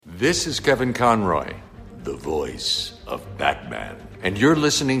This is Kevin Conroy, the voice of Batman. And you're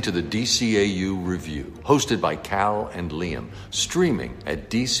listening to the DCAU Review, hosted by Cal and Liam, streaming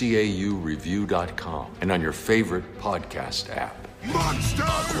at DCAUreview.com and on your favorite podcast app. Monster!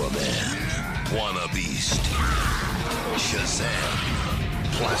 Aquaman, Wanna Beast,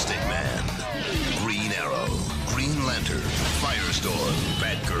 Shazam, Plastic Man, Green Arrow, Green Lantern, Firestorm,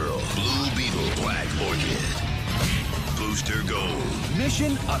 Batgirl, Blue Beetle, Black Orchid, Booster Gold.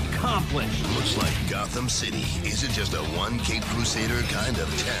 Mission accomplished. Looks like Gotham City isn't just a one Cape Crusader kind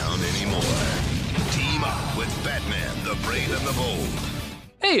of town anymore. Team up with Batman, the Brave and the Bold.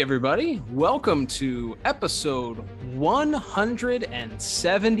 Hey everybody, welcome to episode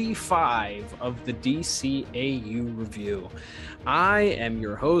 175 of the DCAU Review. I am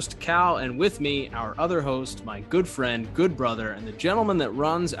your host, Cal, and with me, our other host, my good friend, good brother, and the gentleman that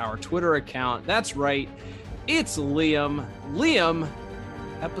runs our Twitter account. That's right, it's Liam. Liam,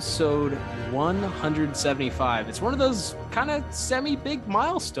 episode 175. It's one of those kind of semi-big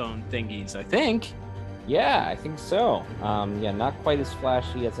milestone thingies, I think. Yeah, I think so. Not quite as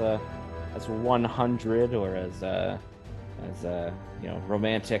flashy as 100 or as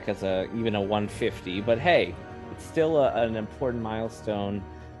romantic as even a 150. But hey, it's still an important milestone,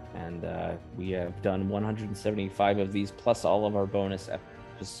 and we have done 175 of these plus all of our bonus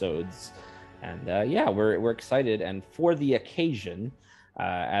episodes. And we're excited. And for the occasion,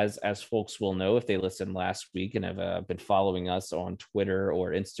 as folks will know if they listened last week and have been following us on Twitter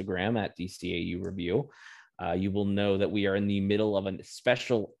or Instagram at DCAU Review, you will know that we are in the middle of a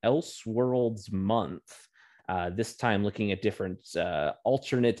special Elseworlds month. This time looking at different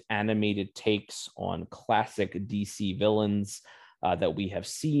alternate animated takes on classic DC villains that we have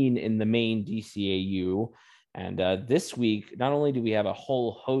seen in the main DCAU. And this week, not only do we have a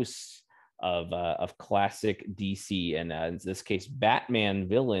whole host of classic DC and in this case Batman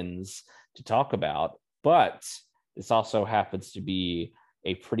villains to talk about, but this also happens to be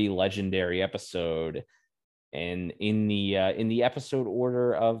a pretty legendary episode, and in the episode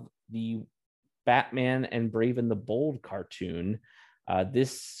order of the Batman and Brave and the Bold cartoon,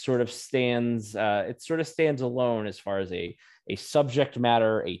 this sort of stands alone as far as a subject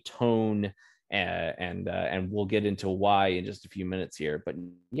matter, a tone, and we'll get into why in just a few minutes here. But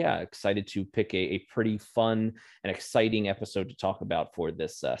yeah, excited to pick a pretty fun and exciting episode to talk about for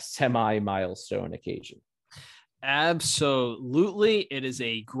this semi-milestone occasion. Absolutely. It is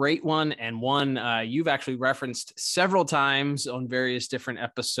a great one, and one you've actually referenced several times on various different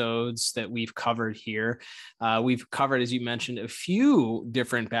episodes that we've covered here. We've covered, as you mentioned, a few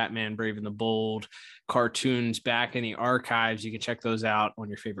different Batman Brave and the Bold cartoons back in the archives. You can check those out on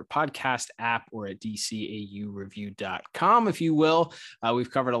your favorite podcast app or at DCAUreview.com, if you will. We've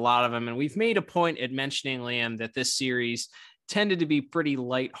covered a lot of them, and we've made a point at mentioning, Liam, that this series tended to be pretty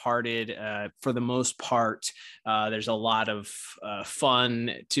lighthearted for the most part. There's a lot of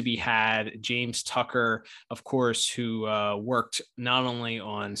fun to be had. James Tucker, of course, who worked not only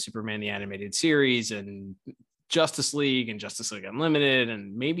on Superman the Animated Series and Justice League and Justice League Unlimited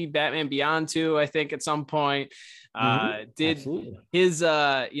and maybe Batman Beyond too, I think at some point, did Absolutely. His,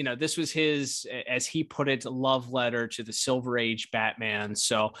 this was his, as he put it, love letter to the Silver Age Batman.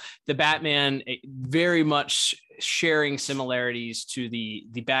 So the Batman very much sharing similarities to the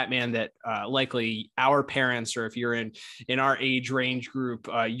Batman that likely our parents, or if you're in our age range group,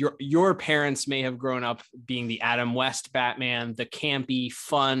 your parents may have grown up being the Adam West Batman, the campy,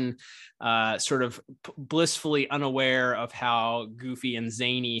 fun, sort of blissfully unaware of how goofy and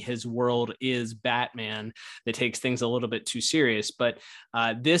zany his world is Batman that takes things a little bit too serious. But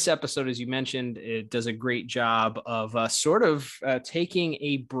this episode, as you mentioned, it does a great job of taking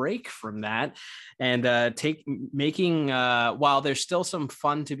a break from that and making while there's still some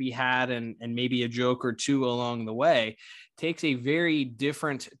fun to be had and maybe a joke or two along the way, takes a very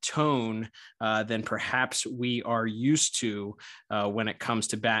different tone than perhaps we are used to when it comes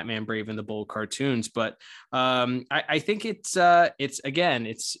to Batman Brave and the Bold cartoons. But I think it's a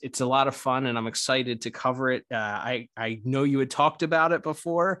lot of fun, and I'm excited to cover it. I know you had talked about it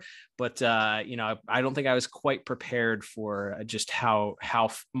before, but I don't think I was quite prepared for just how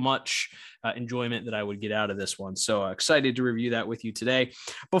much enjoyment that I would get out of this one. So excited to review that with you today.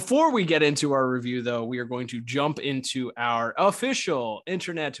 Before we get into our review, though, we are going to jump into our official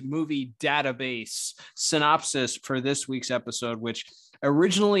Internet Movie Database synopsis for this week's episode, which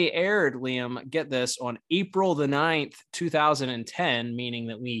originally aired, Liam, get this, on April the 9th, 2010, meaning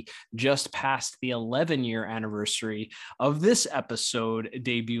that we just passed the 11-year anniversary of this episode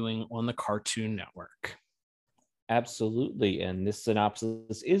debuting on the Cartoon Network. Absolutely. And this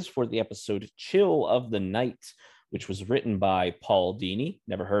synopsis is for the episode Chill of the Night, which was written by Paul Dini,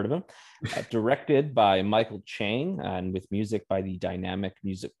 never heard of him, directed by Michael Chang, and with music by the Dynamic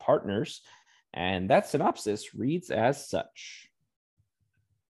Music Partners. And that synopsis reads as such.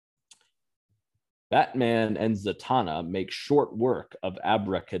 Batman and Zatanna make short work of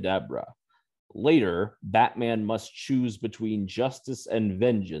Abracadabra. Later, Batman must choose between justice and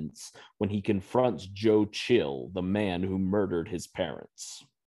vengeance when he confronts Joe Chill, the man who murdered his parents.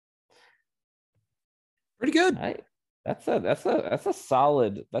 Pretty good. That's a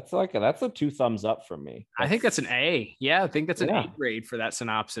solid. That's a 2 thumbs up from me. I think that's an A. Yeah, I think that's an A grade for that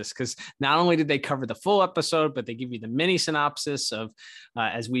synopsis, because not only did they cover the full episode, but they give you the mini synopsis of,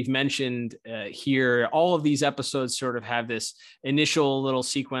 as we've mentioned here, all of these episodes sort of have this initial little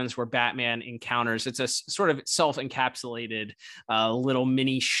sequence where Batman encounters. It's a sort of self-encapsulated little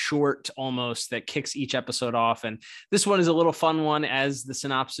mini short almost that kicks each episode off. And this one is a little fun one, as the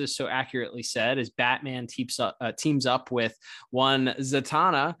synopsis so accurately said, as Batman teams up with one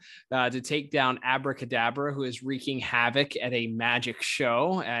Zatanna to take down Abracadabra, who is wreaking havoc at a magic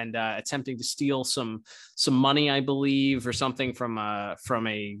show and attempting to steal some money, I believe, or something from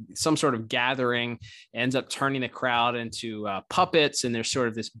some sort of gathering. Ends up turning the crowd into puppets, and there's sort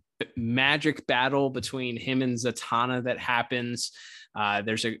of this magic battle between him and Zatanna that happens.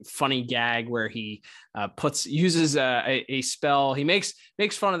 There's a funny gag where he uses a spell. He makes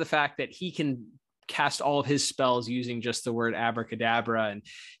fun of the fact that he can cast all of his spells using just the word abracadabra, and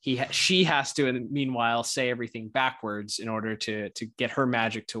she has to, and meanwhile, say everything backwards in order to get her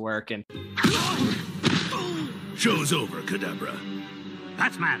magic to work. And show's over, Kadabra.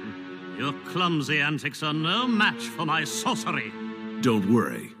 Batman, your clumsy antics are no match for my sorcery. Don't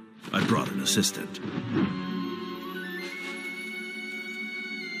worry, I brought an assistant.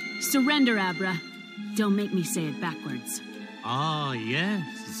 Surrender, Abra. Don't make me say it backwards. Ah,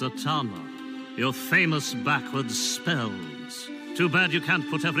 yes, Zatanna. Your famous backwards spells. Too bad you can't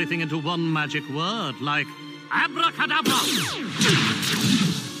put everything into one magic word, like abracadabra!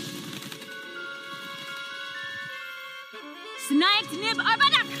 Snaik nib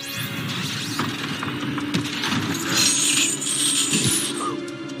arbadak!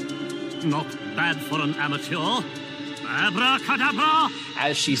 Not bad for an amateur. Abracadabra!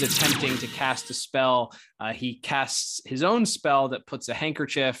 As she's attempting to cast a spell, he casts his own spell that puts a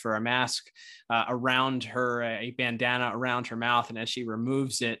handkerchief or a mask around her, a bandana around her mouth. And as she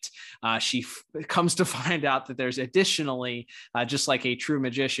removes it, she comes to find out that there's additionally, just like a true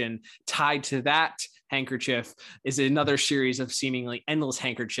magician, tied to that handkerchief is another series of seemingly endless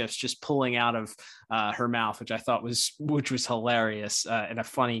handkerchiefs just pulling out of her mouth, which I thought was hilarious and a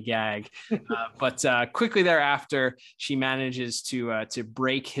funny gag. But quickly thereafter, she manages to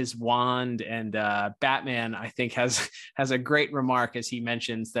break his wand, and Batman, I think, has a great remark as he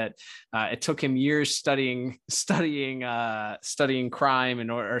mentions that it took him years studying crime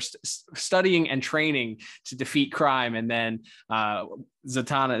or studying and training to defeat crime, and then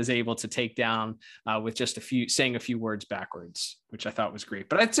Zatanna is able to take down with just saying a few words backwards, which I thought was great.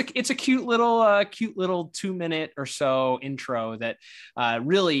 But it's a cute little 2-minute or so intro that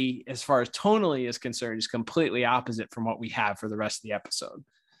really, as far as tonally is concerned, is completely opposite from what we have for the rest of the episode.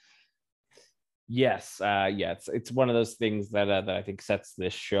 Yes, it's one of those things that I think sets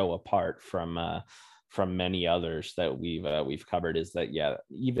this show apart from many others that we've covered. Is that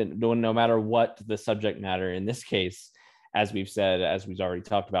even no matter what the subject matter in this case, as we've said, as we've already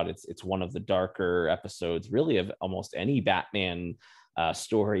talked about, it's one of the darker episodes, really, of almost any Batman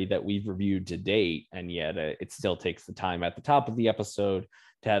story that we've reviewed to date, and yet it still takes the time at the top of the episode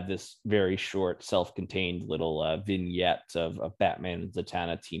to have this very short, self-contained little vignette of Batman and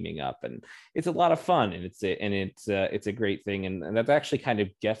Zatanna teaming up, and it's a lot of fun, and it's a great thing, and that actually kind of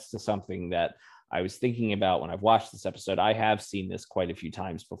gets to something that I was thinking about when I've watched this episode. I have seen this quite a few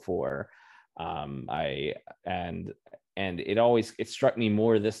times before. It struck me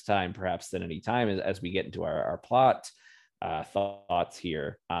more this time perhaps than any time as we get into our plot thoughts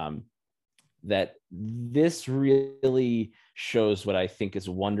here, that this really shows what I think is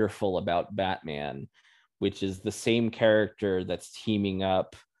wonderful about Batman, which is the same character that's teaming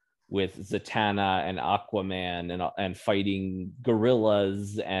up with Zatanna and Aquaman and fighting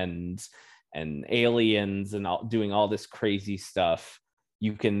gorillas and aliens and doing all this crazy stuff.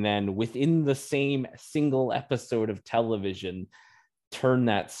 You can then, within the same single episode of television, turn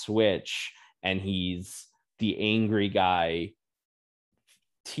that switch, and he's the angry guy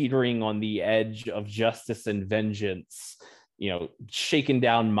teetering on the edge of justice and vengeance, shaking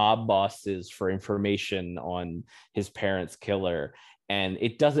down mob bosses for information on his parents' killer. And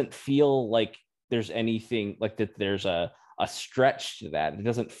it doesn't feel like there's anything like that. There's a stretch to that. It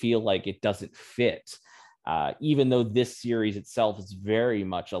doesn't feel like it doesn't fit. Even though this series itself is very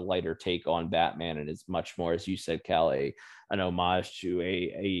much a lighter take on Batman and is much more, as you said, Cal, an homage to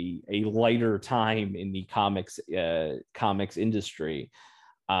a lighter time in the comics industry.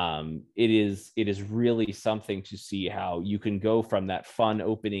 It is really something to see how you can go from that fun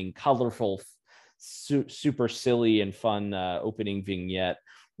opening, colorful, super silly and fun opening vignette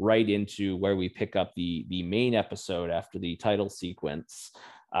right into where we pick up the main episode after the title sequence,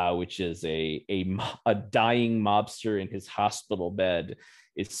 which is a dying mobster in his hospital bed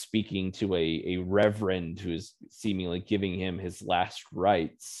is speaking to a reverend who is seemingly giving him his last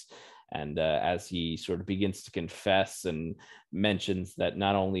rites. And as he sort of begins to confess and mentions that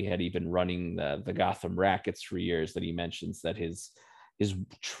not only had he been running the Gotham rackets for years, that he mentions that his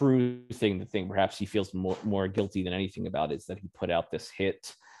true thing, the thing perhaps he feels more guilty than anything about, is that he put out this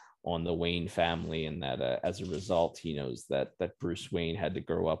hit on the Wayne family, and that as a result, he knows that Bruce Wayne had to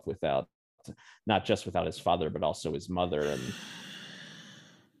grow up without, not just without his father, but also his mother. And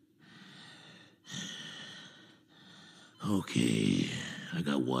okay, I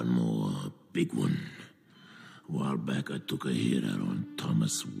got one more big one. A while back, I took a hit out on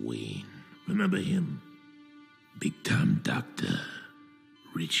Thomas Wayne. Remember him? Big time doctor,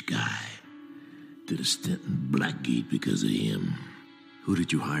 rich guy. Did a stint in Blackgate because of him. Who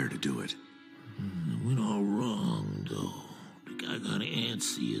did you hire to do it? It went all wrong, though. The guy got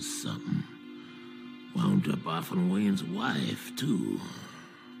antsy or something. Wound up offing Wayne's wife, too.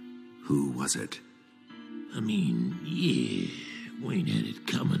 Who was it? I mean, yeah, Wayne had it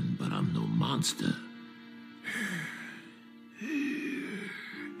coming, but I'm no monster.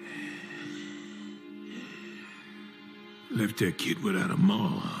 Left that kid without a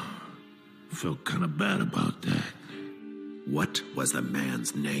ma. Felt kind of bad about that. What was the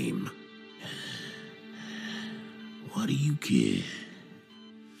man's name? Why do you care?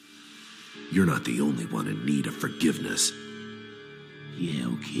 You're not the only one in need of forgiveness. Yeah,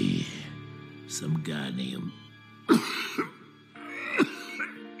 okay. Some guy named...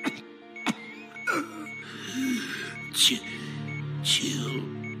 Chill.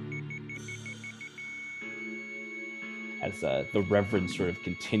 as the Reverend sort of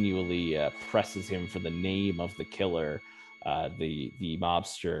continually presses him for the name of the killer, the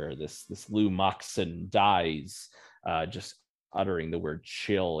mobster, this Lou Moxon, dies, just uttering the word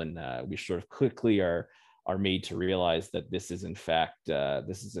chill, and we sort of quickly are made to realize that this is in fact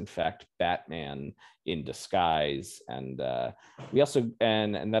Batman in disguise. And we also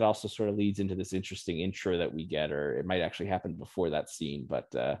and that also sort of leads into this interesting intro that we get, or it might actually happen before that scene,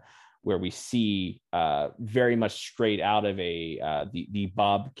 but where we see very much straight out of the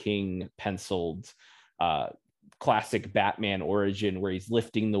Bob King penciled classic Batman origin, where he's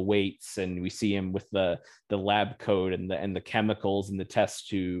lifting the weights, and we see him with the lab coat and the chemicals in the test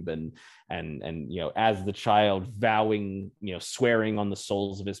tube, and you know, as the child vowing, you know, swearing on the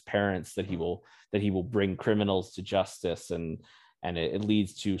souls of his parents that he will bring criminals to justice, and it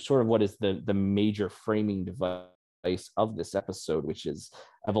leads to sort of what is the major framing device of this episode, which is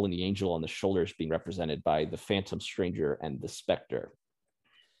Evelyn the Angel on the shoulders being represented by the Phantom Stranger and the Spectre.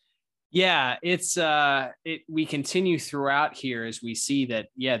 Yeah, it's we continue throughout here as we see that,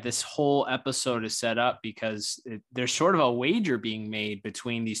 yeah, this whole episode is set up because there's sort of a wager being made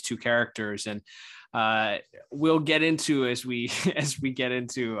between these two characters, and we'll get into as we get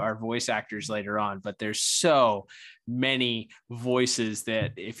into our voice actors later on, but there's so many voices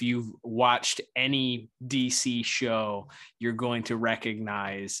that if you've watched any DC show, you're going to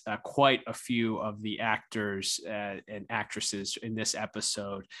recognize quite a few of the actors and actresses in this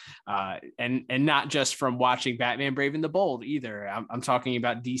episode, and not just from watching Batman Brave and the Bold either. I'm talking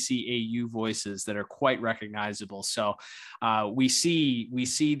about DCAU voices that are quite recognizable. So we see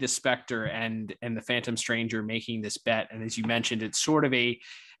the Spectre and the Phantom Stranger making this bet, and as you mentioned, it's sort of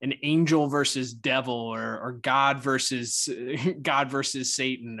an angel versus devil, or God versus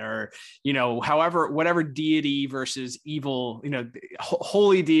Satan, or, you know, whatever deity versus evil, you know,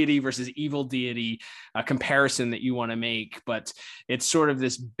 holy deity versus evil deity comparison that you want to make. But it's sort of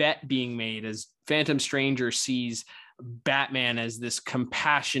this bet being made as Phantom Stranger sees Batman as this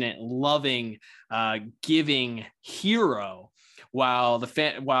compassionate, loving, giving hero, while the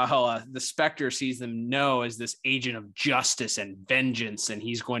Spectre sees them as this agent of justice and vengeance, and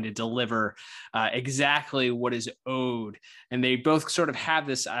he's going to deliver exactly what is owed. And they both sort of have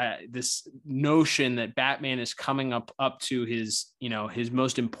this notion that Batman is coming up to his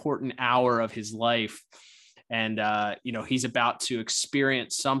most important hour of his life. And, he's about to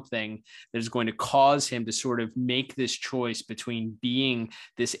experience something that is going to cause him to sort of make this choice between being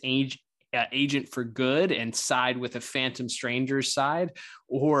this agent for good and side with a Phantom Stranger's side,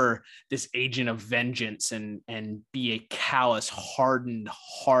 or this agent of vengeance and be a callous, hardened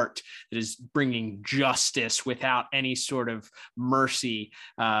heart that is bringing justice without any sort of mercy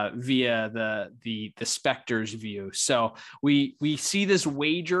via the Spectre's view. So we see this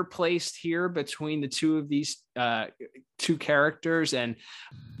wager placed here between the two of these two characters. And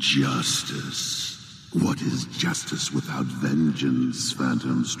justice. What is justice without vengeance,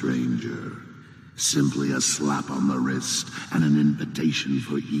 Phantom Stranger? Simply a slap on the wrist and an invitation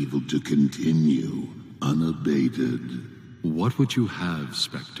for evil to continue, unabated. What would you have,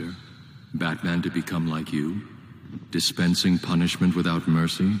 Spectre? Batman to become like you? Dispensing punishment without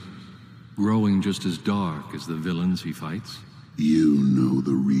mercy? Growing just as dark as the villains he fights? You know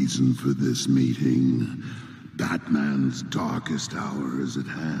the reason for this meeting. Batman's darkest hour is at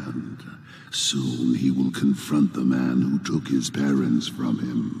hand. Soon he will confront the man who took his parents from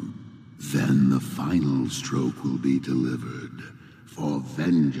him. Then the final stroke will be delivered for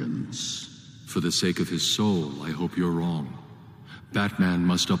vengeance. For the sake of his soul, I hope you're wrong. Batman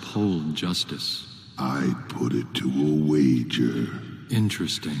must uphold justice. I put it to a wager.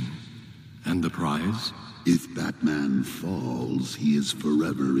 Interesting. And the prize? If Batman falls, he is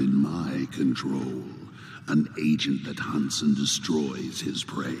forever in my control. An agent that hunts and destroys his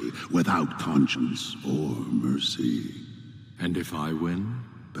prey without conscience or mercy. And if I win?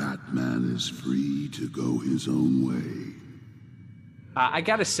 Batman is free to go his own way. I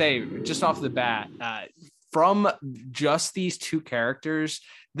gotta say, just off the bat, from just these two characters,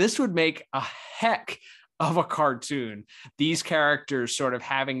 this would make a heck of a cartoon. These characters sort of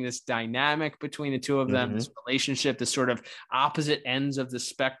having this dynamic between the two of them, this relationship, this sort of opposite ends of the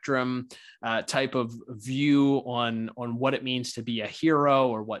spectrum type of view on what it means to be a hero,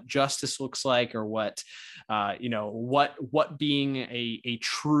 or what justice looks like, or what what being a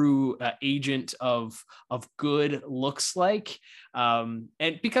true agent of good looks like. And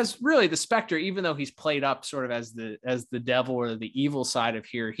because really the Spectre, even though he's played up sort of as the devil or the evil side of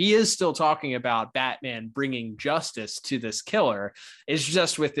here, he is still talking about Batman bringing justice to this killer. It's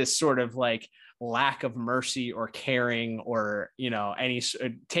just with this sort of like lack of mercy or caring, or any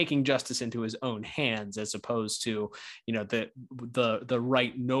taking justice into his own hands, as opposed to the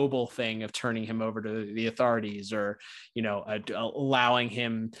right noble thing of turning him over to the authorities, or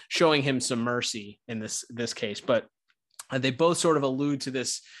showing him some mercy in this case. But they both sort of allude to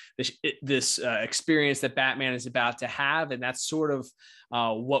this experience that Batman is about to have, and that's sort of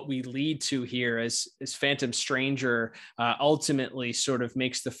what we lead to here as Phantom Stranger ultimately sort of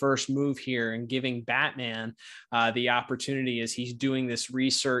makes the first move here, and giving Batman the opportunity, as he's doing this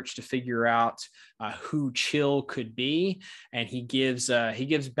research to figure out who Chill could be, and he gives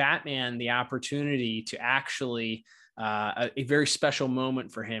Batman the opportunity to actually a very special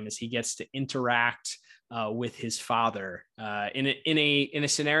moment for him, as he gets to interact with his father in a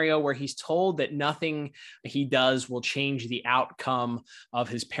scenario where he's told that nothing he does will change the outcome of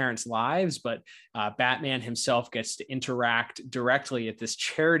his parents' lives, but Batman himself gets to interact directly at this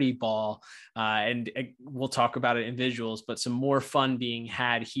charity ball, and we'll talk about it in visuals, but some more fun being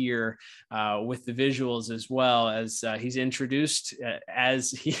had here with the visuals, as well as he's introduced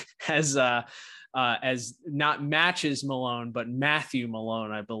as not Matches Malone, but Matthew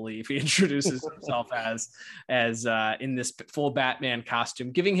Malone, I believe he introduces himself as in this full Batman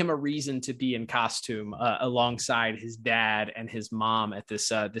costume, giving him a reason to be in costume alongside his dad and his mom at this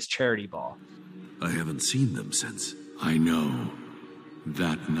charity ball. I haven't seen them since. I know.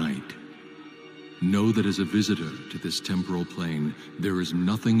 That night. Know that as a visitor to this temporal plane, there is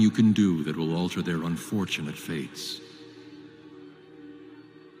nothing you can do that will alter their unfortunate fates.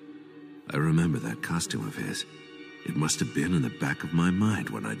 I remember that costume of his. It must have been in the back of my mind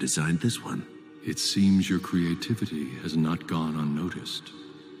when I designed this one. It seems your creativity has not gone unnoticed.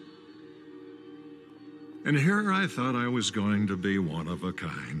 And here I thought I was going to be one of a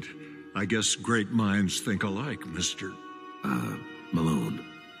kind. I guess great minds think alike, Mr. Malone.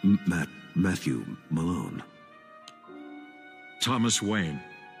 Matthew Malone. Thomas Wayne.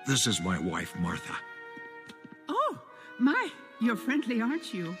 This is my wife, Martha. Oh, you're friendly,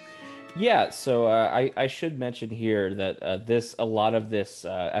 aren't you? Yeah, so I should mention here that a lot of this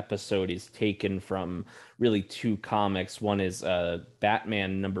episode is taken from really two comics. One is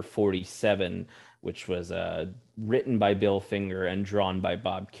Batman number 47, which was written by Bill Finger and drawn by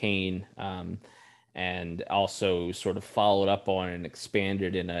Bob Kane, and also sort of followed up on and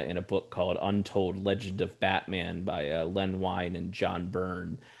expanded in a book called Untold Legend of Batman by Len Wein and John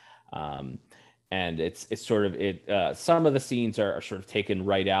Byrne. And it's sort of some of the scenes are sort of taken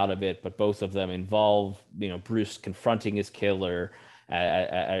right out of it, but both of them involve Bruce confronting his killer,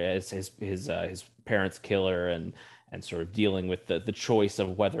 as his parents' killer, and sort of dealing with the choice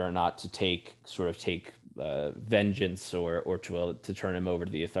of whether or not to take vengeance or to turn him over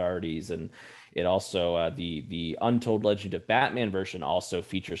to the authorities. And it also the Untold Legend of Batman version also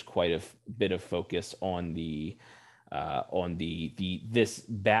features quite a bit of focus on this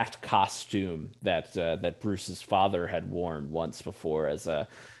bat costume that Bruce's father had worn once before at a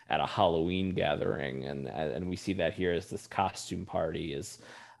Halloween gathering, and we see that here as this costume party is.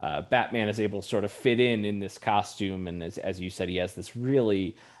 Batman is able to sort of fit in this costume, and as you said, he has this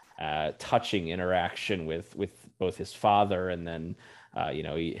really touching interaction with both his father, and then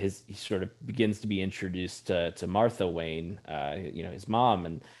he sort of begins to be introduced to Martha Wayne, his mom,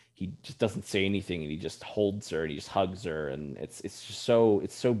 and he just doesn't say anything, and he just holds her and he just hugs her, and it's just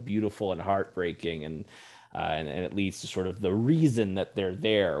so beautiful and heartbreaking, and it leads to sort of the reason that they're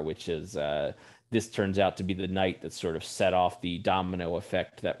there, which is this turns out to be the night that sort of set off the domino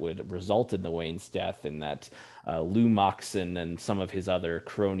effect that would result in the Wayne's death, and that Lou Moxon and some of his other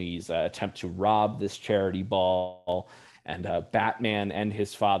cronies attempt to rob this charity ball, and Batman and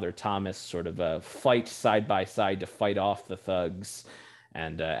his father Thomas sort of fight side by side to fight off the thugs.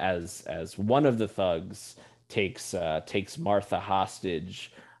 And as one of the thugs takes Martha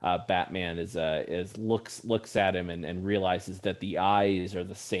hostage, Batman looks at him and realizes that the eyes are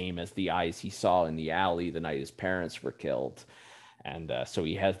the same as the eyes he saw in the alley the night his parents were killed, and so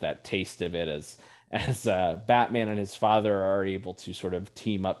he has that taste of it as Batman and his father are able to sort of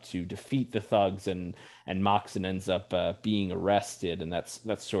team up to defeat the thugs, and Moxon ends up being arrested, and that's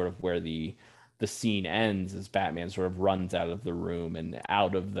sort of where the scene ends, as Batman sort of runs out of the room and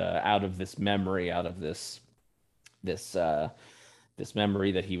out of this memory, out of this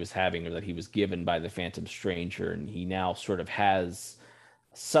memory that he was having, or that he was given by the Phantom Stranger, and he now sort of has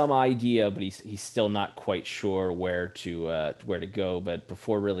some idea, but he's still not quite sure where to go. But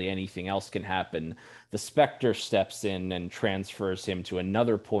before really anything else can happen, the Spectre steps in and transfers him to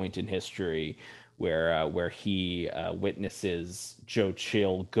another point in history where he witnesses Joe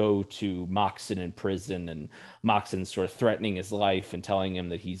Chill go to Moxon in prison, and Moxon sort of threatening his life and telling him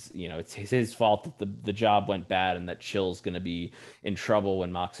that it's his fault that the job went bad, and that Chill's going to be in trouble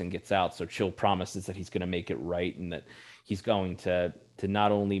when Moxon gets out. So Chill promises that he's going to make it right, and that he's going to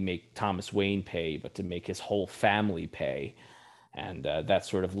not only make Thomas Wayne pay, but to make his whole family pay. And that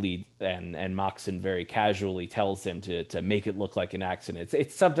sort of lead, and Moxon very casually tells him to make it look like an accident.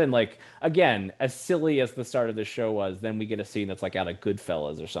 It's something like, again, as silly as the start of the show was, then we get a scene that's like out of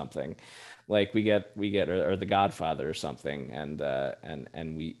Goodfellas or something, like we get or The Godfather or something, and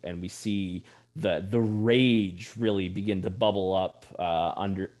we see the rage really begin to bubble up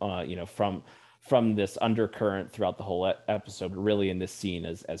from this undercurrent throughout the whole episode, really in this scene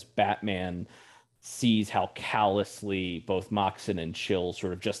as Batman sees how callously both Moxon and Chill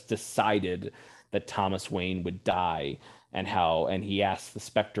sort of just decided that Thomas Wayne would die, and he asks the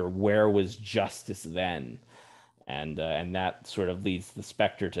Spectre, where was justice then? And that sort of leads the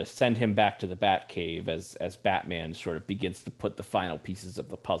Spectre to send him back to the Batcave as Batman sort of begins to put the final pieces of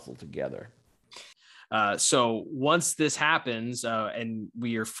the puzzle together. So once this happens, and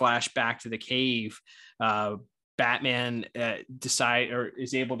we are flashed back to the cave, Batman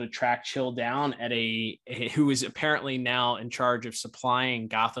is able to track Chill down at who is apparently now in charge of supplying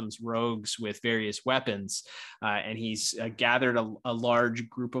Gotham's rogues with various weapons, and he's gathered a large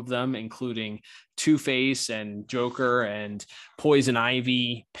group of them, including Two-Face and Joker and Poison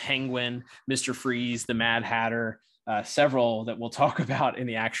Ivy, Penguin, Mr. Freeze, the Mad Hatter, several that we'll talk about in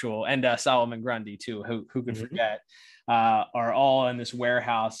the actual, and Solomon Grundy too, who could forget. Are all in this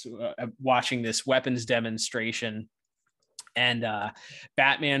warehouse watching this weapons demonstration, and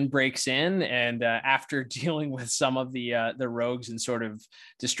Batman breaks in, and after dealing with some of the rogues and sort of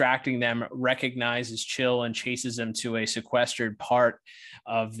distracting them, recognizes Chill and chases him to a sequestered part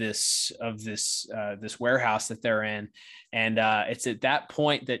of this warehouse that they're in. And it's at that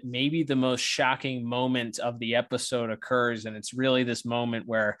point that maybe the most shocking moment of the episode occurs, and it's really this moment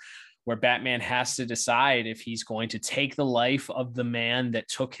where Batman has to decide if he's going to take the life of the man that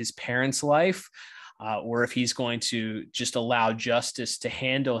took his parents' life, or if he's going to just allow justice to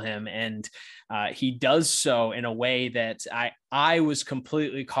handle him. And he does so in a way that I was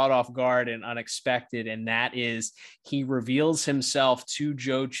completely caught off guard and unexpected. And that is, he reveals himself to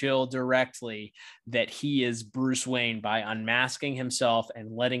Joe Chill directly that he is Bruce Wayne by unmasking himself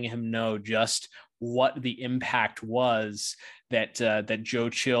and letting him know just what the impact was that Joe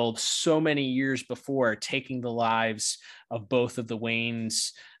Chill, so many years before, taking the lives of both of the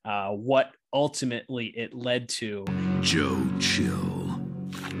Waynes, what ultimately it led to. Joe Chill.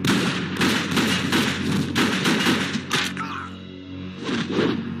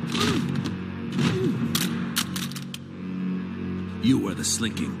 the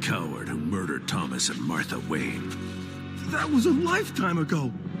slinking coward who murdered Thomas and Martha Wayne. That was a lifetime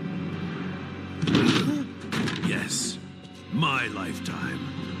ago. Yes, my lifetime.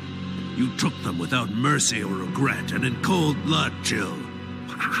 You took them without mercy or regret and in cold blood, Jill.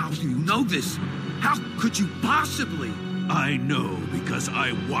 How do you know this? How could you possibly? I know because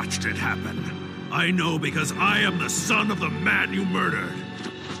I watched it happen. I know because I am the son of the man you murdered.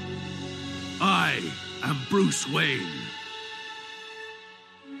 I am Bruce Wayne.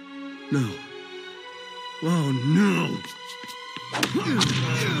 No. Oh, no.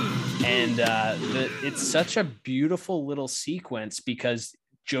 And it's such a beautiful little sequence because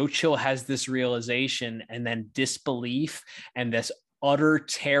Joe Chill has this realization and then disbelief and this utter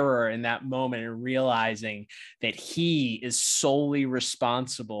terror in that moment, and realizing that he is solely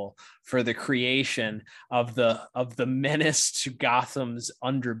responsible for the creation of the menace to Gotham's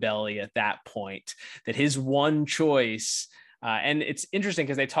underbelly at that point, that his one choice. And it's interesting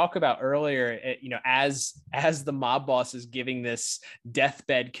because they talk about earlier, as the mob boss is giving this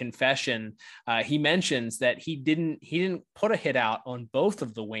deathbed confession, he mentions that he didn't put a hit out on both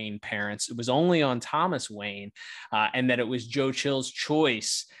of the Wayne parents. It was only on Thomas Wayne, and that it was Joe Chill's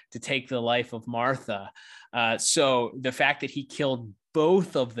choice to take the life of Martha. So the fact that he killed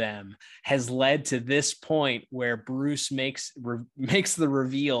both of them has led to this point where Bruce makes the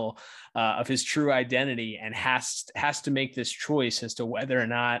reveal of his true identity and has to make this choice as to whether or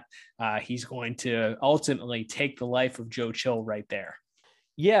not he's going to ultimately take the life of Joe Chill right there.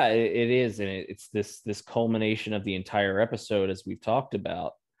 Yeah, it is. And it's this culmination of the entire episode, as we've talked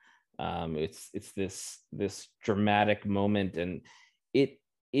about. It's this dramatic moment, and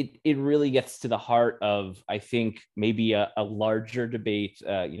it really gets to the heart of, I think, maybe a larger debate.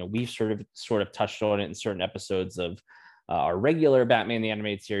 We've sort of touched on it in certain episodes of our regular Batman the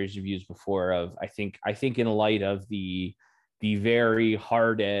Animated Series reviews before. Of I think in light of the very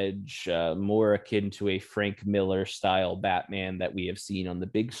hard edge, more akin to a Frank Miller style Batman that we have seen on the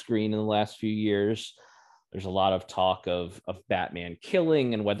big screen in the last few years. There's a lot of talk of Batman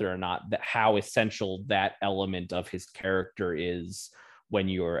killing and whether or not how essential that element of his character is when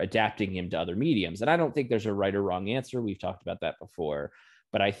you're adapting him to other mediums. And I don't think there's a right or wrong answer. We've talked about that before.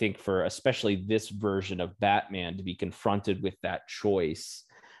 But I think for especially this version of Batman to be confronted with that choice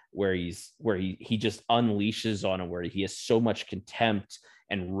where he just unleashes on him, where he has so much contempt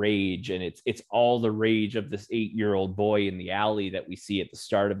and rage, and it's all the rage of this 8-year-old boy in the alley that we see at the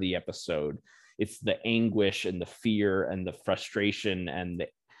start of the episode. It's the anguish and the fear and the frustration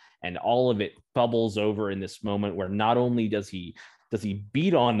and all of it bubbles over in this moment where not only does he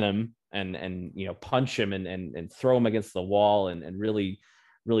beat on them and punch him and throw him against the wall and really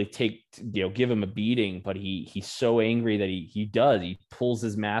give him a beating, but he's so angry that he pulls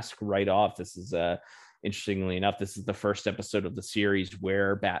his mask right off. This is interestingly enough, this is the first episode of the series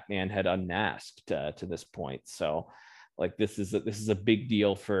where Batman had unmasked to this point. So like this is a big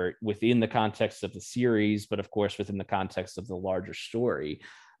deal for within the context of the series, but of course within the context of the larger story.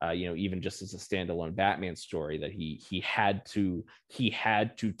 Even just as a standalone Batman story, that he had to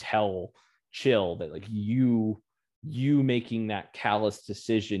tell Chill that like you making that callous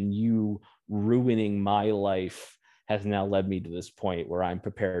decision, you ruining my life has now led me to this point where I'm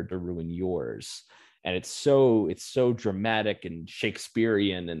prepared to ruin yours. And it's so dramatic and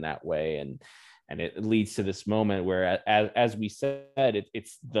Shakespearean in that way, and it leads to this moment where, as we said,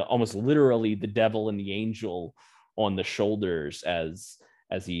 it's the almost literally the devil and the angel on the shoulders as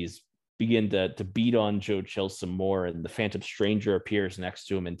he's begin to beat on Joe Chill some more, and the Phantom Stranger appears next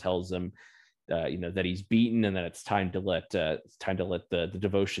to him and tells him, that he's beaten and that it's time to let the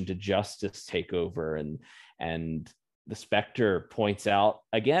devotion to justice take over. And the Spectre points out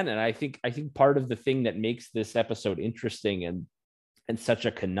again, and I think part of the thing that makes this episode interesting and such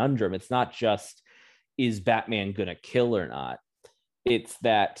a conundrum, it's not just is Batman gonna kill or not, it's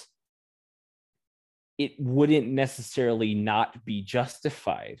that it wouldn't necessarily not be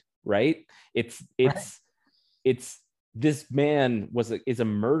justified, right? It's this man is a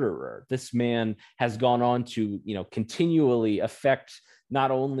murderer. This man has gone on to continually affect not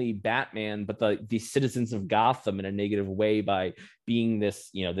only Batman but the citizens of Gotham in a negative way by being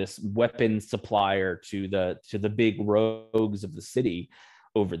this this weapon supplier to the big rogues of the city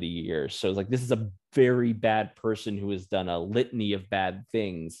over the years. So it's like this is a very bad person who has done a litany of bad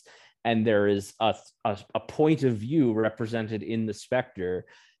things. And there is a point of view represented in the Spectre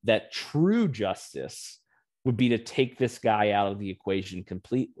that true justice would be to take this guy out of the equation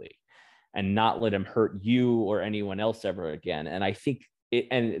completely and not let him hurt you or anyone else ever again. And I think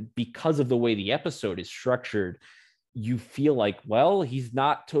and because of the way the episode is structured, you feel like, well, he's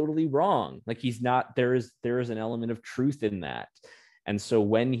not totally wrong. Like he's not, there is an element of truth in that. And so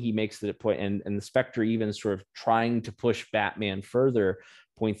when he makes the point, and the Spectre even sort of trying to push Batman further,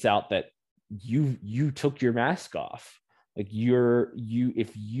 points out that you took your mask off. Like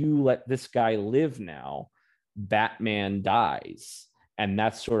if you let this guy live now, Batman dies. And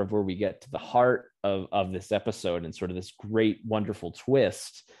that's sort of where we get to the heart of this episode, and sort of this great, wonderful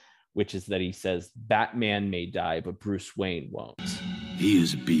twist, which is that he says, Batman may die, but Bruce Wayne won't. He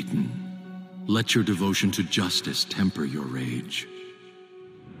is beaten. Let your devotion to justice temper your rage.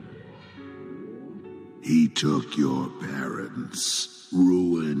 He took your parents,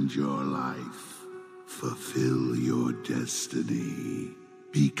 ruined your life. Fulfill your destiny.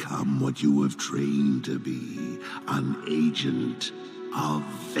 Become what you have trained to be, an agent of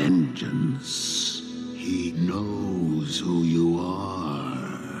vengeance. He knows who you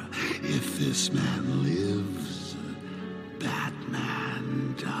are. If this man lives,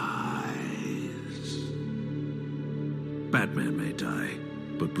 Batman dies. Batman may die,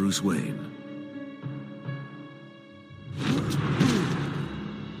 but Bruce Wayne...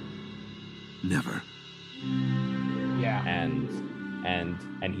 never. Yeah.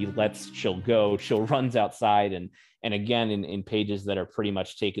 And he lets Chill go. Chill runs outside, and again in pages that are pretty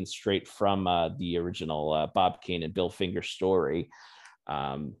much taken straight from the original Bob Kane and Bill Finger story.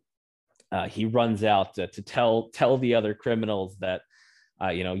 He runs out to tell the other criminals that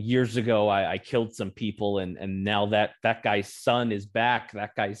years ago I killed some people, and now that guy's son is back.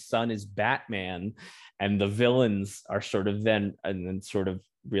 That guy's son is Batman, and the villains are sort of then sort of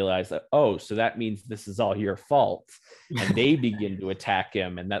realize that, oh, so that means this is all your fault, and they begin to attack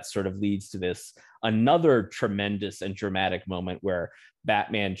him, and that sort of leads to this another tremendous and dramatic moment where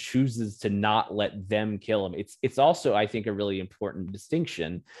Batman chooses to not let them kill him. It's also, I think, a really important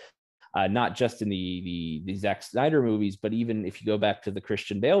distinction, not just in the Zack Snyder movies, but even if you go back to the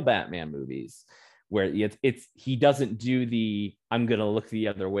Christian Bale Batman movies, where he doesn't do the I'm gonna look the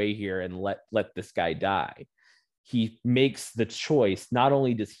other way here and let this guy die. He makes the choice. Not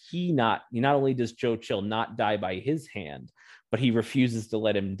only does Joe Chill not die by his hand, but he refuses to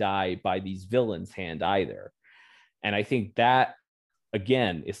let him die by these villains' hand either. And I think that,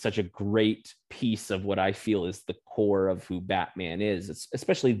 again, is such a great piece of what I feel is the core of who Batman is,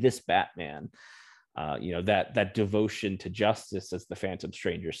 especially this Batman. That devotion to justice, as the Phantom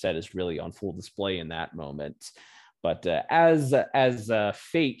Stranger said, is really on full display in that moment. But as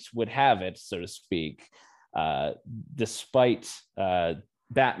fate would have it, so to speak, despite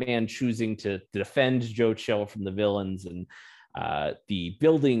Batman choosing to defend Joe Chill from the villains, and the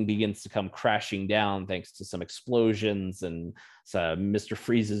building begins to come crashing down thanks to some explosions and Mr.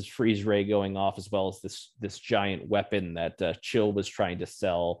 Freeze's freeze ray going off, as well as this giant weapon that Chill was trying to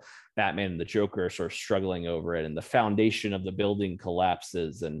sell. Batman and the Joker are sort of struggling over it, and the foundation of the building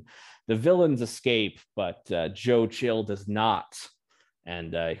collapses, and the villains escape, but Joe Chill does not.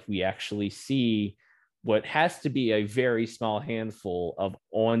 And we actually see what has to be a very small handful of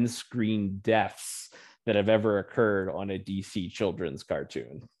on-screen deaths that have ever occurred on a DC children's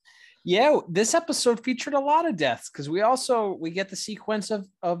cartoon. Yeah, this episode featured a lot of deaths, because we get the sequence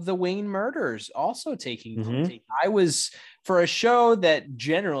of the Wayne murders also taking place. I was, for a show that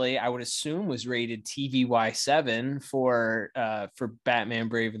generally I would assume was rated TVY7 for Batman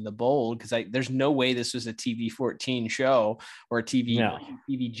Brave and the Bold, because there's no way this was a TV-14 show or a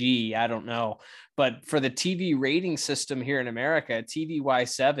TVG, I don't know. But for the TV rating system here in America,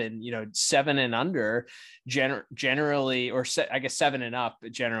 TVY7, 7 and under generally, or I guess 7 and up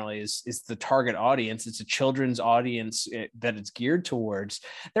generally is the target audience. It's a children's audience that it's geared towards.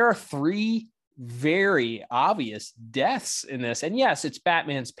 There are 3 very obvious deaths in this, and yes, it's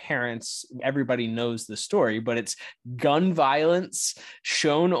Batman's parents. Everybody knows the story, but it's gun violence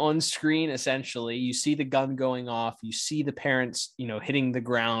shown on screen. Essentially, you see the gun going off, you see the parents hitting the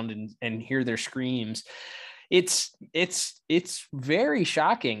ground and hear their screams. It's very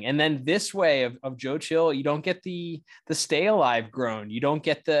shocking. And then this way of Joe Chill, you don't get the stay alive groan, you don't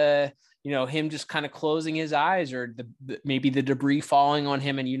get the him just kind of closing his eyes, or maybe the debris falling on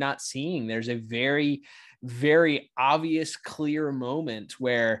him and you're not seeing. There's a very, very obvious, clear moment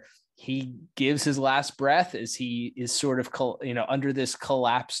where he gives his last breath as he is sort of, under this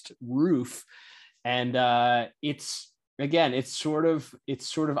collapsed roof. And it's sort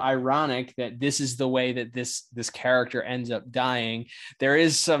of ironic that this is the way that this character ends up dying. There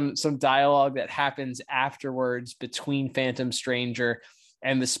is some dialogue that happens afterwards between Phantom Stranger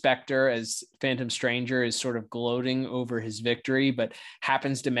and the Spectre, as Phantom Stranger is sort of gloating over his victory, but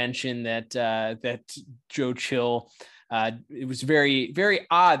happens to mention that Joe Chill, it was very, very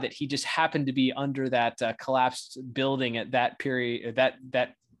odd that he just happened to be under that collapsed building at that period,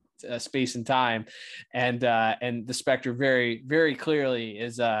 that space and time, and the Spectre very, very clearly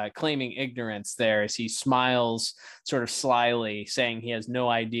is claiming ignorance there as he smiles sort of slyly, saying he has no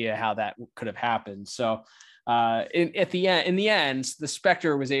idea how that could have happened. So in the end, the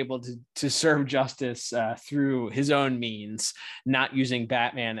Spectre was able to serve justice through his own means, not using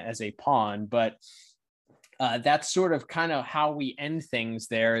Batman as a pawn. But that's sort of kind of how we end things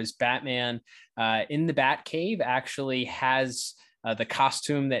there. Is Batman in the Batcave actually has the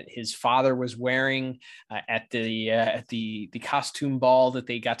costume that his father was wearing at the costume ball that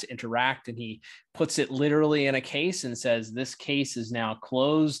they got to interact, and he puts it literally in a case and says, "This case is now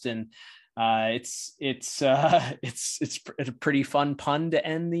closed." And it's a pretty fun pun to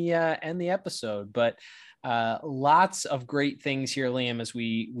end the episode. But lots of great things here, Liam, as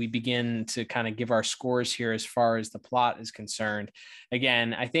we begin to kind of give our scores here as far as the plot is concerned.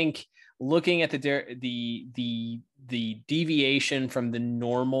 Again, I think looking at the deviation from the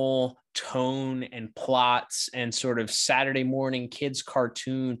normal tone and plots and sort of Saturday morning kids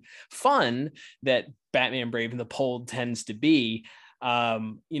cartoon fun that Batman Brave and the Bold tends to be,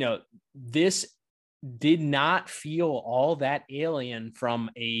 this did not feel all that alien from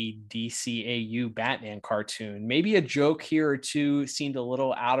a DCAU Batman cartoon. Maybe a joke here or two seemed a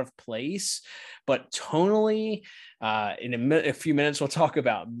little out of place, but tonally, in a few minutes, we'll talk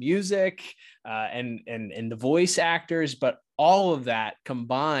about music and the voice actors, but all of that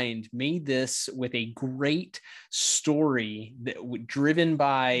combined made this with a great story that driven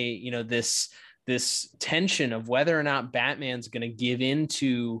by, this tension of whether or not Batman's going to give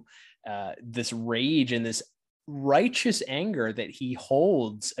into this rage and this righteous anger that he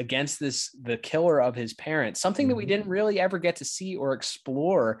holds against the killer of his parents, something that we didn't really ever get to see or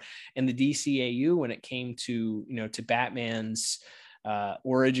explore in the DCAU when it came to to Batman's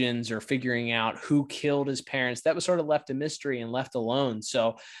origins or figuring out who killed his parents. That was sort of left a mystery and left alone.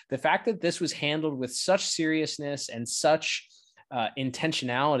 So the fact that this was handled with such seriousness and such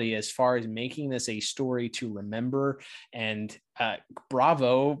intentionality as far as making this a story to remember, and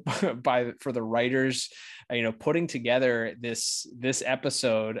bravo for the writers, putting together this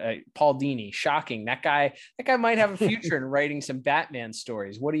episode. Paul Dini, shocking. That guy might have a future in writing some Batman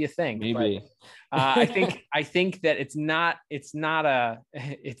stories. What do you think? Maybe. But, I think that it's not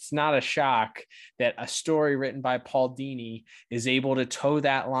a shock that a story written by Paul Dini is able to toe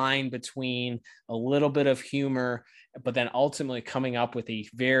that line between a little bit of humor, but then ultimately coming up with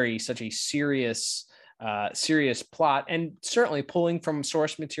such a serious plot, and certainly pulling from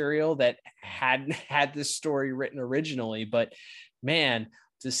source material that had this story written originally. But man,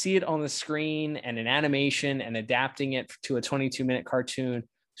 to see it on the screen and in animation and adapting it to a 22-minute cartoon,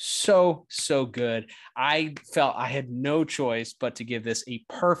 so good. I felt I had no choice but to give this a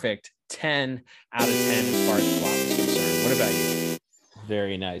perfect 10 out of 10 as far as plot is concerned. What about you?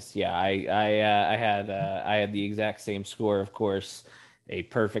 Very nice. Yeah, I had the exact same score, of course, a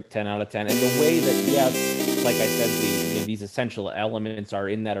perfect 10 out of 10. And the way that, like I said, these essential elements are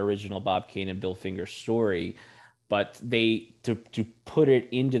in that original Bob Kane and Bill Finger story, but to put it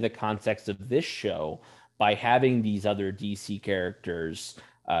into the context of this show by having these other DC characters,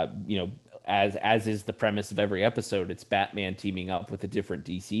 as is the premise of every episode, it's Batman teaming up with a different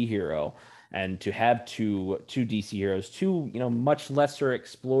DC hero. And to have two DC heroes, two much lesser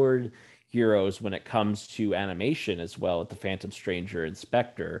explored heroes when it comes to animation as well, with the Phantom Stranger and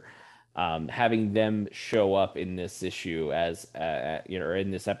Spectre, having them show up in this issue as or in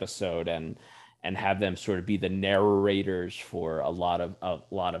this episode, and have them sort of be the narrators for a lot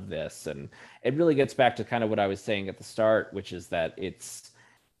of this, and it really gets back to kind of what I was saying at the start, which is that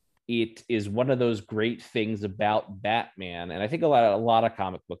it is one of those great things about Batman, and I think a lot of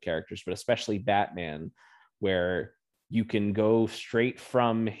comic book characters, but especially Batman, where you can go straight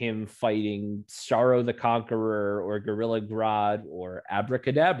from him fighting Starro the Conqueror or Gorilla Grodd or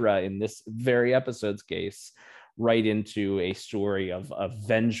Abracadabra in this very episode's case, right into a story of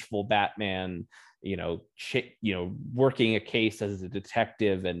vengeful Batman, working a case as a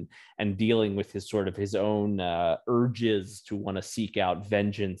detective and dealing with his own urges to want to seek out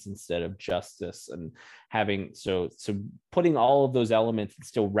vengeance instead of justice, and having so putting all of those elements and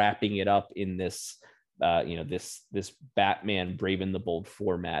still wrapping it up in this this Batman Brave and the Bold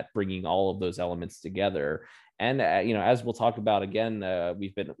format, bringing all of those elements together. And as we'll talk about again,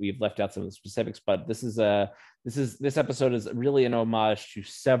 we've left out some of the specifics, but this episode is really an homage to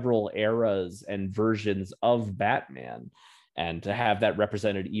several eras and versions of Batman, and to have that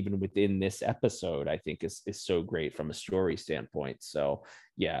represented even within this episode, I think is so great from a story standpoint. So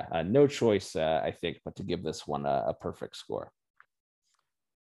yeah, no choice, I think, but to give this one a perfect score.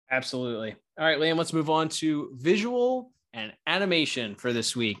 Absolutely. All right, Liam, let's move on to visual and animation for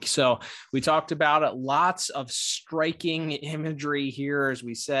this week. So we talked about it, lots of striking imagery here, as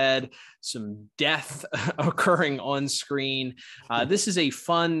we said, some death occurring on screen. This is a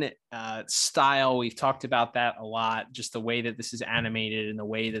fun style. We've talked about that a lot, just the way that this is animated and the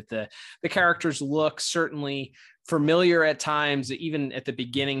way that the characters look, certainly familiar at times, even at the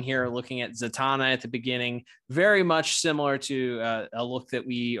beginning here, looking at Zatanna at the beginning, very much similar to a look that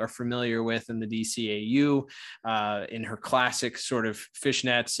we are familiar with in the DCAU, in her classic sort of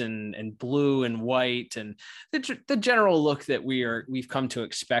fishnets and blue and white, and the general look that we've come to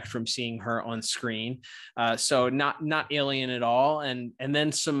expect from seeing her on screen. So not alien at all. And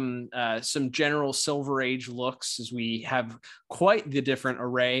then some general Silver Age looks, as we have quite the different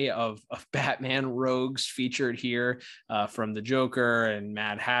array of Batman rogues featured here, from the Joker and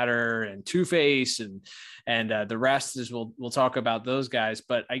Mad Hatter and Two-Face and the rest, as we'll talk about those guys.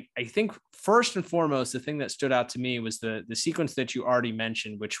 But I think first and foremost, the thing that stood out to me was the sequence that you already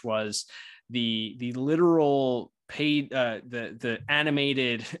mentioned, which was the literal the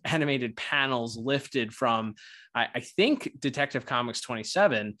animated panels lifted from I think Detective Comics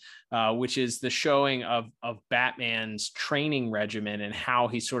 27, which is the showing of Batman's training regimen and how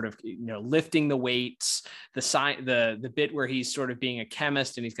he's sort of, lifting the weights, the bit where he's sort of being a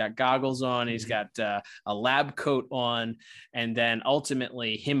chemist and he's got goggles on, he's got a lab coat on, and then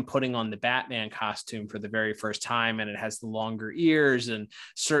ultimately him putting on the Batman costume for the very first time, and it has the longer ears, and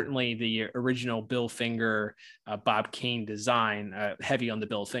certainly the original Bill Finger Bob Kane design, heavy on the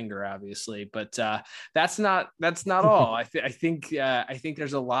Bill Finger, obviously, but that's not all. I think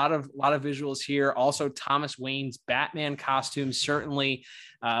there's a lot of visuals here. Also, Thomas Wayne's Batman costume, certainly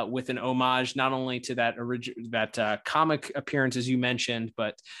with an homage not only to that comic appearance, as you mentioned,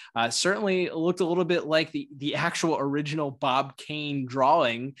 but certainly looked a little bit like the actual original Bob Kane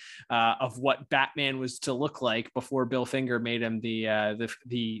drawing of what Batman was to look like before Bill Finger made him the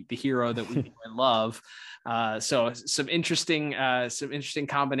hero that we know and love. So some interesting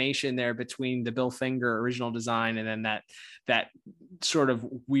combination there between the Bill Finger original design and then that sort of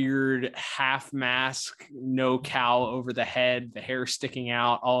weird half mask, no cowl over the head, the hair sticking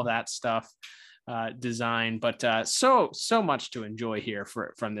out, all of that stuff design. But so much to enjoy here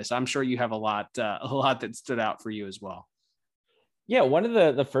from this. I'm sure you have a lot that stood out for you as well. Yeah, one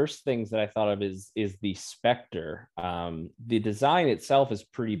of the first things that I thought of is the Spectre. The design itself is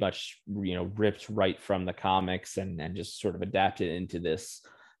pretty much ripped right from the comics and just sort of adapted into this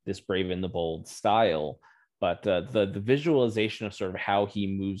Brave and the Bold style. But the visualization of sort of how he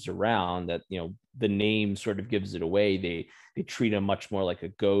moves around, that the name sort of gives it away. They treat him much more like a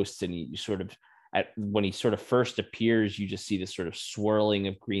ghost, and you sort of when he sort of first appears, you just see this sort of swirling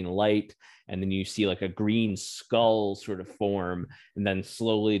of green light, and then you see like a green skull sort of form, and then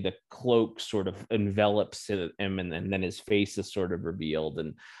slowly the cloak sort of envelops him, and then his face is sort of revealed.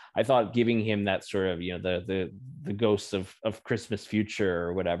 And I thought giving him that sort of the ghosts of Christmas future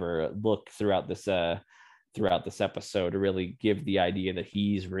or whatever look throughout this episode to really give the idea that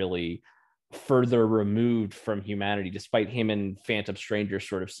he's really further removed from humanity, despite him and Phantom Stranger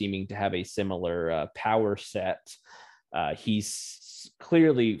sort of seeming to have a similar power set. He's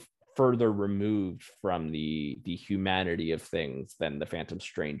clearly further removed from the humanity of things than the Phantom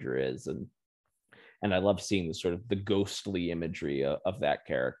Stranger is, and I love seeing the sort of the ghostly imagery of that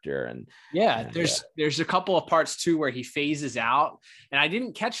character. And there's a couple of parts too where he phases out, and I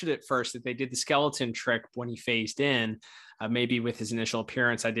didn't catch it at first that they did the skeleton trick when he phased in. Maybe with his initial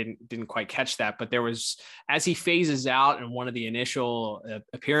appearance, I didn't quite catch that, but there was, as he phases out in one of the initial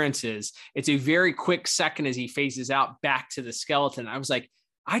appearances, it's a very quick second as he phases out back to the skeleton. I was like,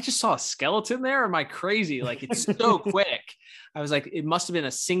 I just saw a skeleton there. Am I crazy? Like, it's so quick. I was like, it must have been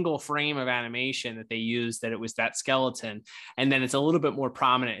a single frame of animation that they used, that it was that skeleton. And then it's a little bit more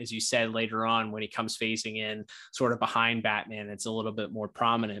prominent, as you said, later on when he comes phasing in sort of behind Batman, it's a little bit more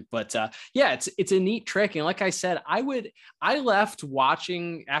prominent. But it's a neat trick. And like I said, I left after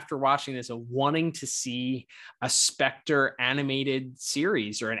watching this, wanting to see a Spectre animated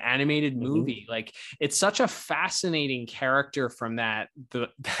series or an animated movie. Like, it's such a fascinating character from that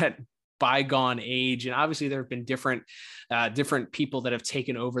bygone age, and obviously there have been different people that have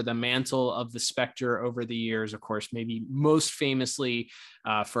taken over the mantle of the Spectre over the years. Of course, maybe most famously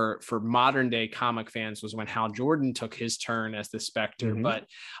for modern day comic fans was when Hal Jordan took his turn as the Spectre. But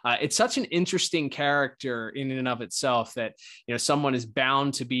it's such an interesting character in and of itself that someone is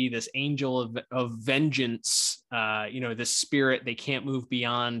bound to be this angel of vengeance, this spirit. They can't move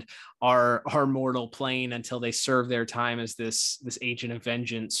beyond our mortal plane until they serve their time as this agent of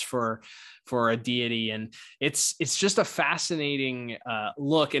vengeance for a deity. And it's just a fascinating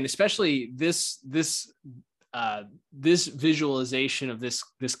look, and especially this this visualization of this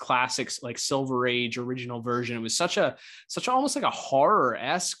classic like Silver Age original version, it was such almost like a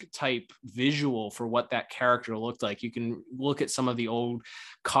horror-esque type visual for what that character looked like. You can look at some of the old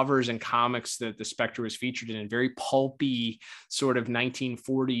covers and comics that the Spectre was featured in, very pulpy sort of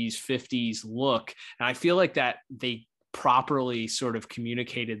 1940s 50s look, and I feel like that they properly sort of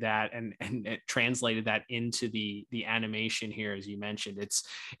communicated that and it translated that into the animation here. As you mentioned,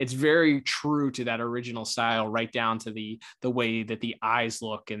 it's very true to that original style, right down to the way that the eyes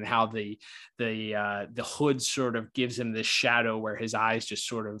look and how the hood sort of gives him this shadow where his eyes just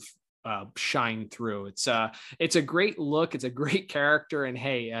sort of shine through. It's a great look. It's a great character. And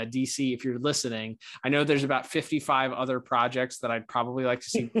hey, DC, if you're listening, I know there's about 55 other projects that I'd probably like to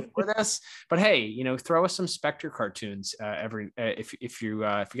see before this, but hey, throw us some Spectre cartoons if you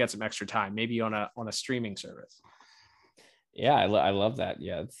get some extra time, maybe on a streaming service. Yeah, I love that.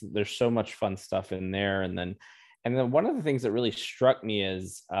 Yeah, there's so much fun stuff in there. And then one of the things that really struck me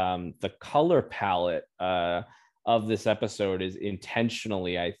is the color palette of this episode is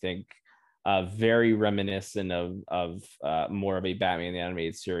intentionally, I think, very reminiscent of more of a Batman the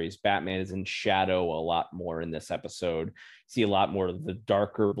Animated Series. Batman is in shadow a lot more in this episode. You see a lot more of the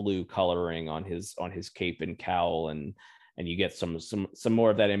darker blue coloring on his cape and cowl, and you get some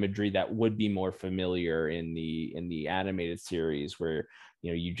more of that imagery that would be more familiar in the animated series, where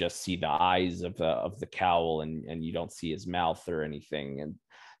you just see the eyes of the cowl and you don't see his mouth or anything. And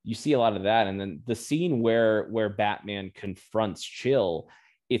you see a lot of that. And then the scene where Batman confronts Chill,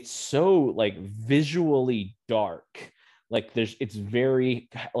 it's so like visually dark. Like it's very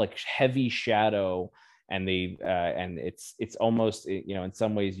like heavy shadow, and it's almost, in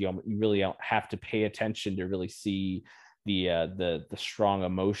some ways you really don't have to pay attention to really see the strong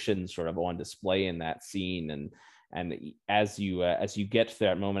emotion sort of on display in that scene. And as you get to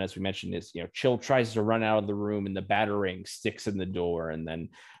that moment, as we mentioned, is Chill tries to run out of the room and the Batarang sticks in the door, and then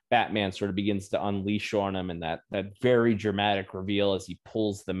Batman sort of begins to unleash on him, and that very dramatic reveal as he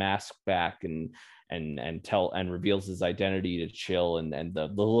pulls the mask back and reveals his identity to Chill, and the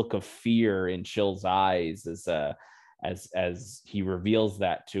look of fear in Chill's eyes as he reveals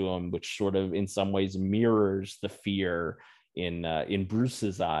that to him, which sort of in some ways mirrors the fear in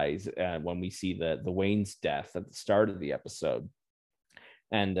Bruce's eyes when we see the Wayne's death at the start of the episode.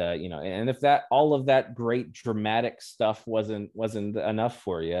 And and if that all of that great dramatic stuff wasn't enough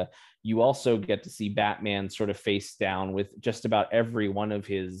for you, you also get to see Batman sort of face down with just about every one of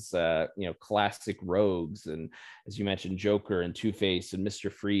his classic rogues, and as you mentioned, Joker and Two-Face and Mr.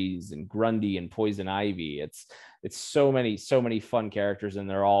 Freeze and Grundy and Poison Ivy. It's so many fun characters, and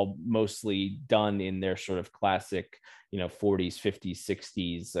they're all mostly done in their sort of classic 40s, 50s,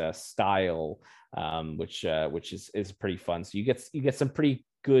 60s style, which is pretty fun. So you get some pretty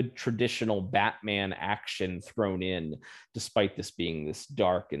good traditional Batman action thrown in, despite this being this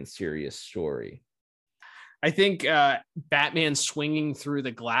dark and serious story. I think Batman swinging through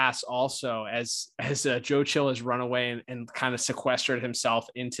the glass also, as Joe Chill has run away and kind of sequestered himself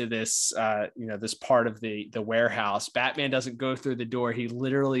into this this part of the warehouse. Batman doesn't go through the door; he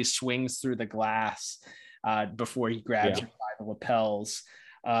literally swings through the glass before he grabs him by the lapels.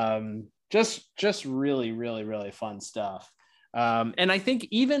 Just really, really, really fun stuff. And I think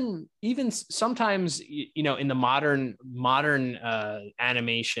even sometimes, in the modern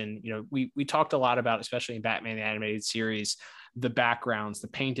animation, we talked a lot about, especially in Batman the Animated Series, the backgrounds, the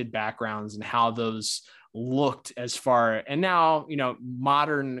painted backgrounds, and how those looked as far. And now,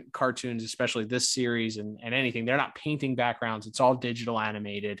 modern cartoons, especially this series and anything, they're not painting backgrounds. It's all digital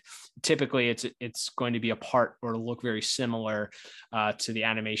animated. Typically it's going to be a part or look very similar to the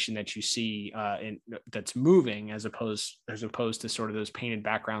animation that you see that's moving, as opposed to sort of those painted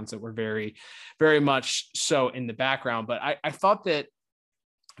backgrounds that were very, very much so in the background. But I thought that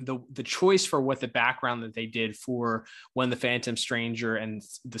the choice for what the background that they did for when the Phantom Stranger and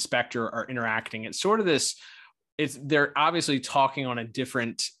the Spectre are interacting, it's sort of this, they're obviously talking on a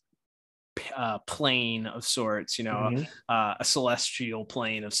different plane of sorts, a celestial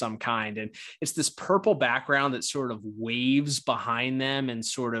plane of some kind, and it's this purple background that sort of waves behind them and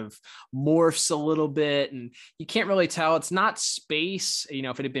sort of morphs a little bit, and you can't really tell. It's not space.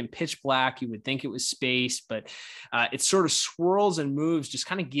 If it had been pitch black, you would think it was space, but it sort of swirls and moves, just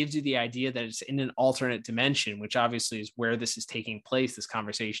kind of gives you the idea that it's in an alternate dimension, which obviously is where this is taking place. This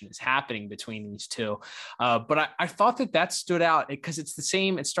conversation is happening between these two, but I thought that stood out because it's the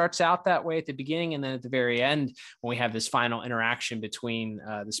same. It starts out that way at the beginning, and then at the very end, when we have this final interaction between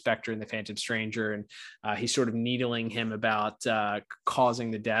the Spectre and the Phantom Stranger, and he's sort of needling him about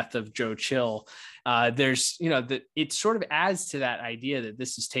causing the death of Joe Chill, there's, that it sort of adds to that idea that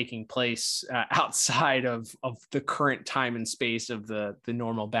this is taking place outside of the current time and space of the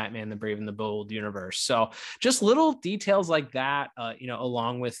normal Batman, the Brave and the Bold universe. So just little details like that,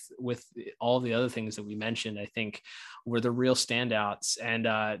 along with all the other things that we mentioned, I think were the real standouts. And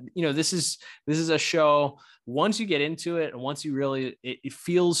this is a show, once you get into it and once you really, it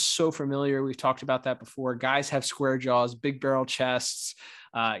feels so familiar. We've talked about that before. Guys have square jaws, big barrel chests.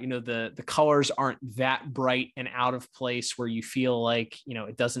 The colors aren't that bright and out of place where you feel like,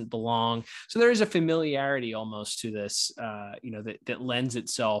 it doesn't belong. So there is a familiarity almost to this, that lends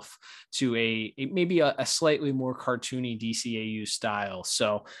itself to maybe a slightly more cartoony DCAU style.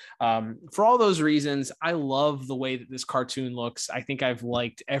 So for all those reasons, I love the way that this cartoon looks. I think I've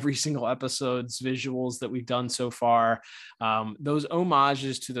liked every single episode's visuals that we've done so far. Those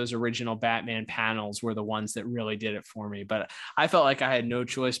homages to those original Batman panels were the ones that really did it for me. But I felt like I had no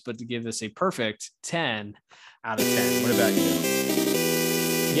choice but to give this a perfect 10 out of 10. What about you?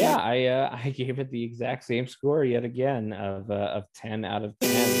 Yeah, I gave it the exact same score yet again of 10 out of 10.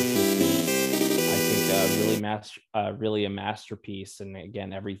 I think really a masterpiece. And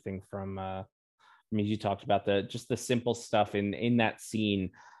again, everything from as you talked about, the simple stuff in that scene.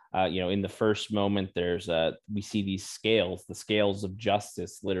 In the first moment, we see these scales, the scales of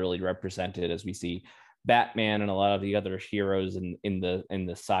justice, literally represented as we see Batman and a lot of the other heroes in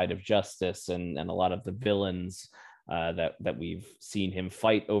the side of justice, and a lot of the villains that we've seen him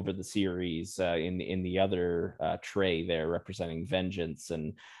fight over the series in the other tray there representing vengeance.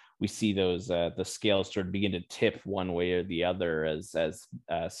 And we see those the scales sort of begin to tip one way or the other as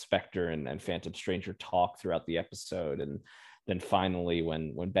Spectre and Phantom Stranger talk throughout the episode. And then finally,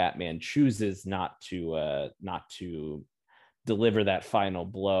 when Batman chooses not to deliver that final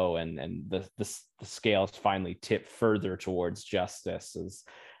blow, and the scales finally tip further towards justice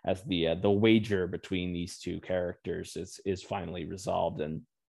as the wager between these two characters is finally resolved. And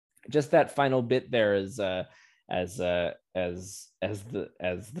just that final bit there is as the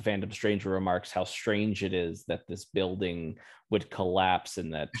Phantom Stranger remarks how strange it is that this building would collapse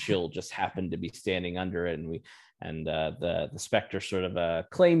and that Chill just happened to be standing under it, and the Spectre sort of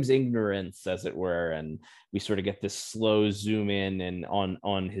claims ignorance, as it were, and we sort of get this slow zoom in and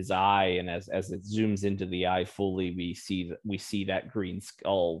on his eye, and as it zooms into the eye fully, we see that green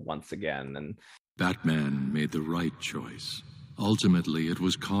skull once again. And Batman made the right choice. Ultimately, it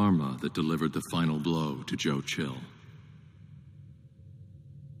was karma that delivered the final blow to Joe Chill.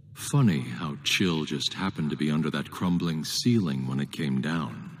 Funny how Chill just happened to be under that crumbling ceiling when it came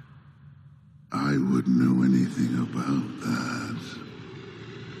down. I wouldn't know anything about that.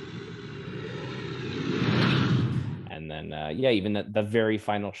 And then, even the very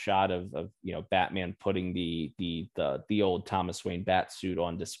final shot of Batman putting the old Thomas Wayne bat suit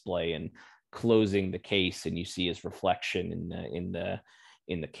on display and closing the case, and you see his reflection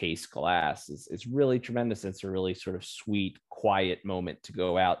in the case glass is really tremendous. It's a really sort of sweet, quiet moment to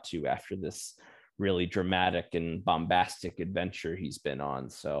go out to after this really dramatic and bombastic adventure he's been on.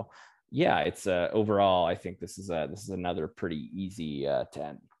 So yeah, it's overall, I think this is another pretty easy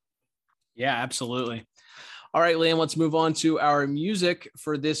 10. Yeah, absolutely. All right, Liam, let's move on to our music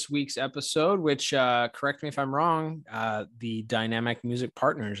for this week's episode, which, correct me if I'm wrong, the Dynamic Music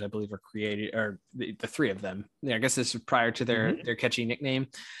Partners, I believe, are created, or the three of them. Yeah, I guess this is prior to their catchy nickname,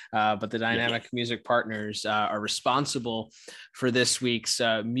 but the Dynamic Music Partners are responsible for this week's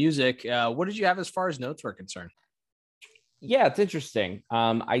music. What did you have as far as notes were concerned? Yeah, it's interesting.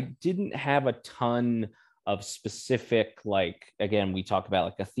 I didn't have a ton of specific, again, we talk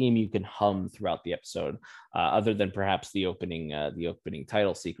about a theme you can hum throughout the episode, other than perhaps the opening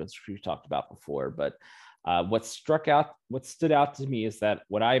title sequence, which we've talked about before. But what stood out to me is that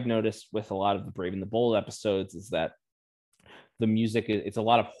what I've noticed with a lot of the Brave and the Bold episodes is that the music it's a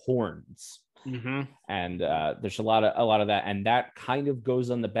lot of horns. Mm-hmm. And there's a lot of that, and that kind of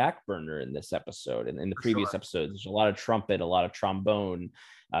goes on the back burner in this episode. And in the previous episodes, there's a lot of trumpet, a lot of trombone,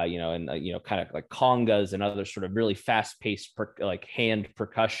 and kind of like congas and other sort of really fast-paced hand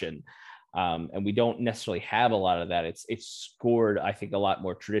percussion. And we don't necessarily have a lot of that. It's scored, I think, a lot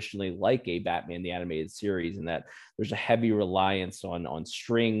more traditionally like a Batman the Animated Series, in that there's a heavy reliance on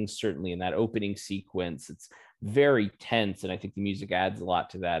strings, certainly in that opening sequence. It's very tense, and I think the music adds a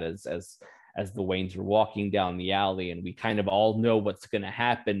lot to that as the Waynes are walking down the alley, and we kind of all know what's going to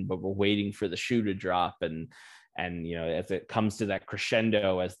happen, but we're waiting for the shoe to drop. And as it comes to that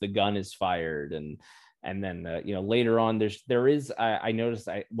crescendo, as the gun is fired, and then later on, I noticed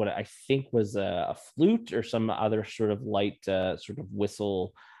what I think was a flute or some other sort of light sort of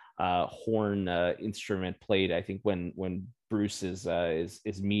whistle horn instrument played, I think when Bruce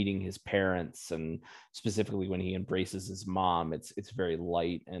is meeting his parents, and specifically when he embraces his mom. It's very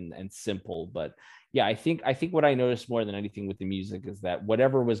light and simple, but yeah, I think what I noticed more than anything with the music is that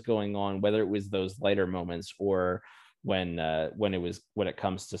whatever was going on, whether it was those lighter moments or when it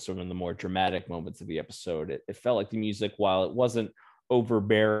comes to sort of the more dramatic moments of the episode, it felt like the music, while it wasn't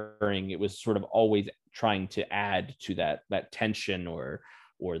overbearing, it was sort of always trying to add to that tension or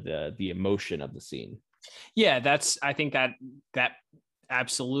the emotion of the scene. Yeah, I think that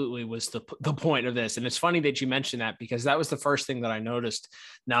absolutely was the point of this. And it's funny that you mentioned that, because that was the first thing that I noticed,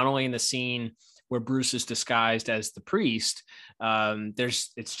 not only in the scene where Bruce is disguised as the priest.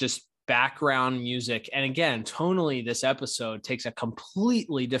 It's just background music. And again, tonally, this episode takes a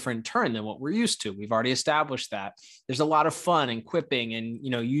completely different turn than what we're used to. We've already established that. There's a lot of fun and quipping and,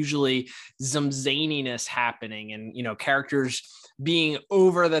 usually some zaniness happening and, characters being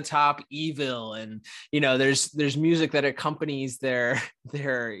over the top evil. And, there's music that accompanies their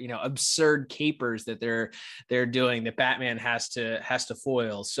absurd capers that they're doing that Batman has to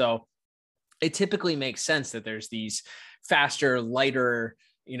foil. So it typically makes sense that there's these faster, lighter,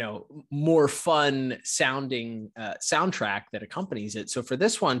 more fun sounding soundtrack that accompanies it. So for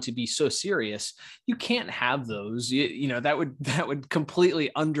this one to be so serious, you can't have those. That would completely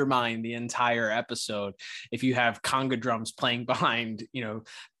undermine the entire episode if you have conga drums playing behind,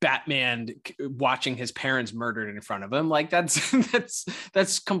 Batman watching his parents murdered in front of him. Like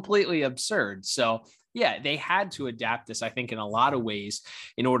that's completely absurd. So yeah, they had to adapt this, I think, in a lot of ways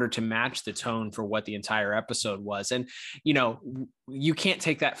in order to match the tone for what the entire episode was. And, you can't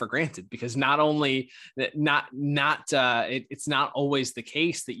take that for granted, because not only that, it's not always the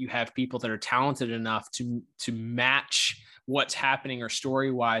case that you have people that are talented enough to match what's happening or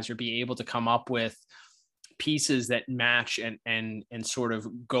story wise, or be able to come up with pieces that match and sort of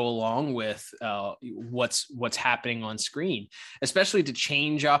go along with what's happening on screen, especially to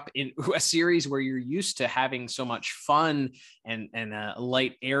change up in a series where you're used to having so much fun and a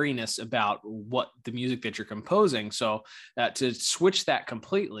light airiness about what the music that you're composing. So to switch that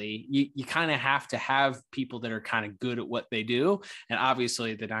completely, you kind of have to have people that are kind of good at what they do. And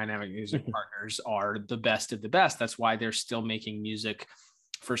obviously the dynamic music partners are the best of the best. That's why they're still making music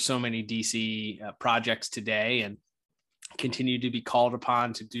for so many DC projects today and continue to be called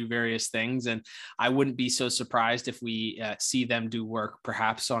upon to do various things. And I wouldn't be so surprised if we see them do work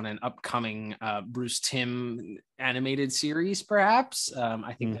perhaps on an upcoming Bruce Timm animated series, perhaps.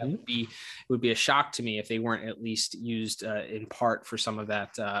 I think that would be a shock to me if they weren't at least used in part for some of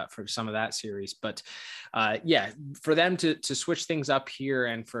that series. But yeah, for them to switch things up here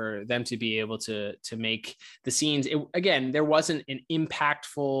and for them to be able to make the scenes, again, there wasn't an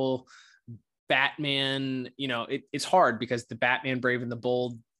impactful Batman, it's hard because the Batman Brave and the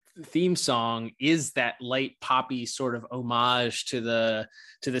Bold theme song is that light poppy sort of homage to the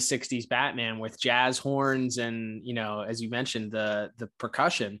 60s Batman with jazz horns and, as you mentioned, the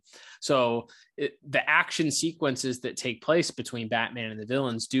percussion. So the action sequences that take place between Batman and the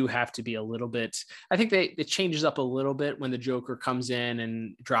villains do have to be a little bit, I think it changes up a little bit when the Joker comes in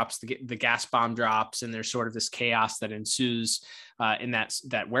and drops the gas bomb drops, and there's sort of this chaos that ensues in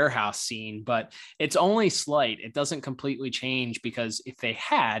that warehouse scene, but it's only slight. It doesn't completely change, because if they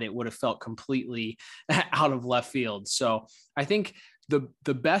had, it would have felt completely out of left field. So I think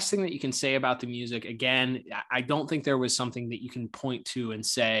the best thing that you can say about the music, again, I don't think there was something that you can point to and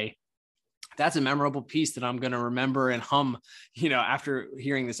say, that's a memorable piece that I'm going to remember and hum, after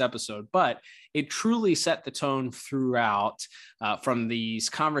hearing this episode. But it truly set the tone throughout, from these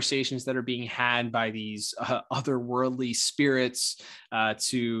conversations that are being had by these otherworldly spirits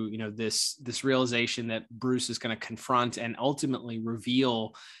to, this realization that Bruce is going to confront and ultimately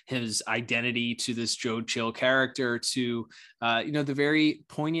reveal his identity to this Joe Chill character, to, the very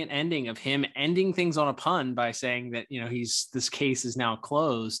poignant ending of him ending things on a pun by saying that, this case is now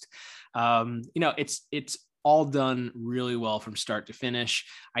closed. It's all done really well from start to finish.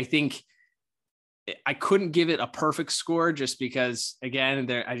 I think I couldn't give it a perfect score just because, again,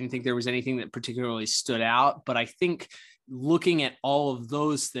 I didn't think there was anything that particularly stood out, but I think looking at all of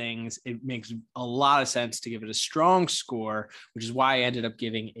those things, it makes a lot of sense to give it a strong score, which is why I ended up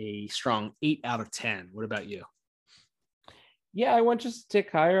giving a strong 8 out of 10. What about you? Yeah, I went just a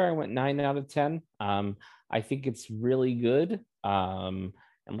tick higher. I went 9 out of 10. I think it's really good. And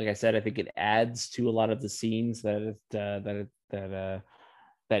like I said, I think it adds to a lot of the scenes that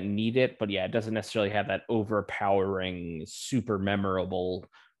need it. But yeah, it doesn't necessarily have that overpowering, super memorable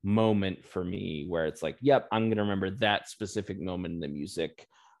moment for me where it's like, yep, I'm going to remember that specific moment in the music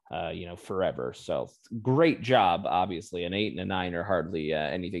forever. So great job. Obviously, an 8 and a 9 are hardly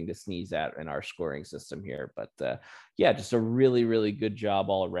anything to sneeze at in our scoring system here. But yeah, just a really, really good job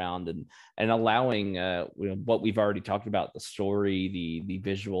all around, and allowing what we've already talked about, the story, the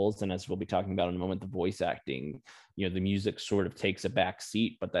visuals, and as we'll be talking about in a moment, the voice acting. The music sort of takes a back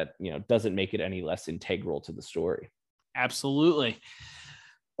seat, but that doesn't make it any less integral to the story. Absolutely.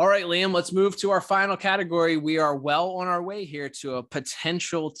 All right, Liam, let's move to our final category. We are well on our way here to a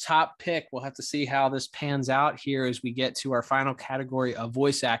potential top pick. We'll have to see how this pans out here as we get to our final category of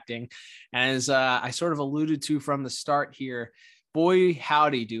voice acting. As I sort of alluded to from the start here, boy,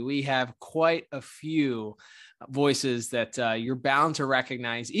 howdy, do we have quite a few voices that you're bound to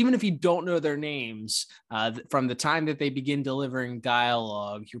recognize, even if you don't know their names. From the time that they begin delivering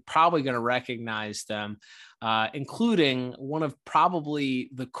dialogue, you're probably going to recognize them, including one of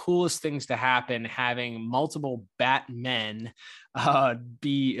probably the coolest things to happen, having multiple Batmen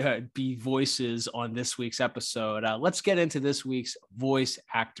be voices on this week's episode. Let's get into this week's voice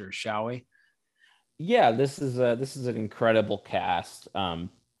actors, shall we? Yeah, this is an incredible cast.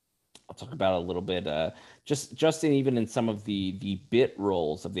 I'll talk about a little bit. Just even in some of the bit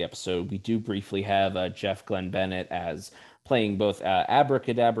roles of the episode, we do briefly have Jeff Glenn Bennett as playing both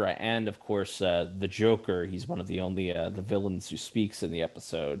Abracadabra and, of course, the Joker. He's one of the only the villains who speaks in the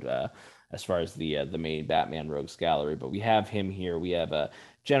episode, as far as the main Batman Rogues Gallery. But we have him here. We have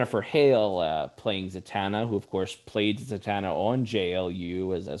Jennifer Hale playing Zatanna, who, of course, played Zatanna on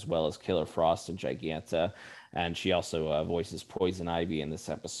JLU as well as Killer Frost and Giganta. And she also voices Poison Ivy in this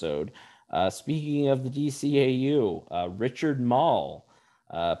episode. Speaking of the DCAU, Richard Mall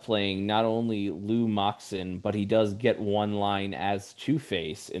playing not only Lou Moxon, but he does get one line as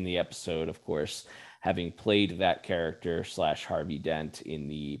Two-Face in the episode, of course, having played that character / Harvey Dent in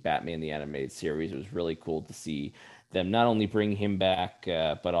the Batman the Animated Series. It was really cool to see them not only bring him back,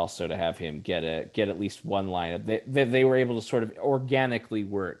 but also to have him get at least one line. They were able to sort of organically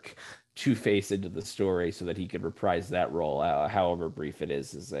work Two-Face into the story so that he could reprise that role, however brief it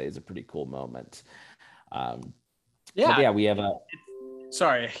is a pretty cool moment. We have a.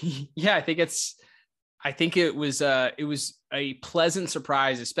 Sorry, yeah, I think it was a pleasant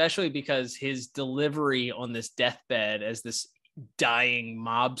surprise, especially because his delivery on this deathbed as this dying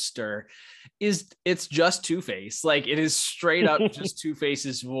mobster it's just Two-Face. Like, it is straight up just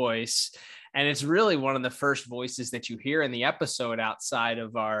Two-Face's voice. And it's really one of the first voices that you hear in the episode outside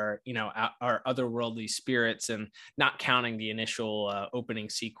of our otherworldly spirits, and not counting the initial opening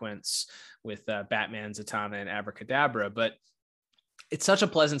sequence with Batman, Zatanna, and Abracadabra. But it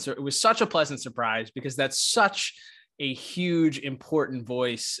was such a pleasant surprise, because that's such a huge, important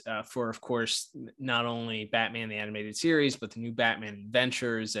voice for, of course, not only Batman the Animated Series, but the new Batman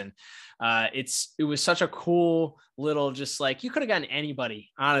Adventures. And it was such a cool little, just like, you could have gotten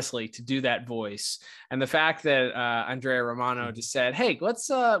anybody, honestly, to do that voice. And the fact that Andrea Romano just said, hey, let's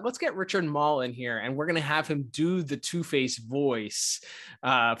get Richard Mall in here, and we're going to have him do the Two-Face voice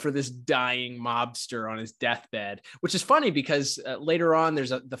for this dying mobster on his deathbed, which is funny because later on in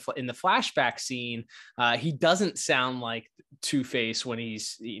the flashback scene, he doesn't sound like Two-Face when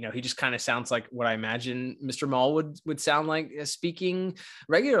he's, he just kind of sounds like what I imagine Mr. Mall would sound like speaking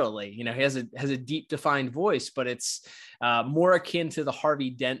regularly. He has a deep defined voice, but it's more akin to the Harvey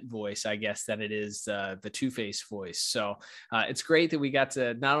Dent voice, I guess, than it is the Two-Face voice. So it's great that we got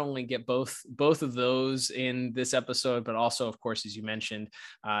to not only get both of those in this episode, but also, of course, as you mentioned,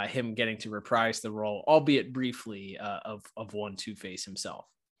 him getting to reprise the role, albeit briefly, of one Two-Face himself.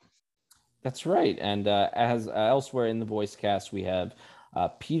 That's right. And as elsewhere in the voice cast, we have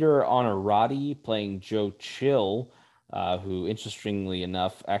Peter Onorati playing Joe Chill, who, interestingly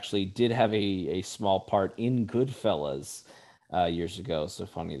enough, actually did have a small part in Goodfellas years ago. So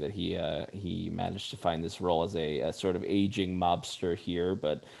funny that he managed to find this role as a sort of aging mobster here.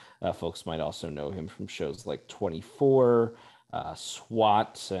 But folks might also know him from shows like 24,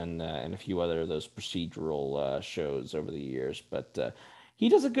 SWAT, and a few other of those procedural shows over the years. But he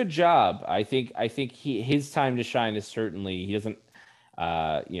does a good job. I think his time to shine is certainly, he doesn't,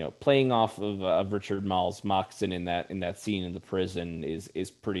 playing off of Richard Mall's Moxon in that scene in the prison is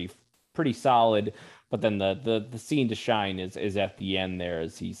pretty solid. But then the scene to shine is at the end there,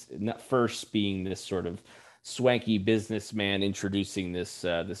 as he's first being this sort of swanky businessman introducing this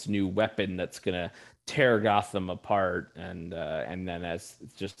new weapon that's gonna tear Gotham apart, and then as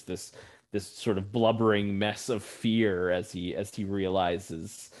just this sort of blubbering mess of fear as he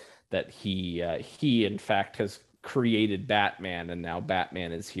realizes that he in fact has created Batman, and now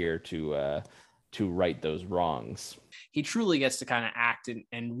Batman is here to right those wrongs. he truly gets to kind of act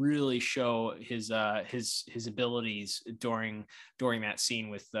and really show his abilities during that scene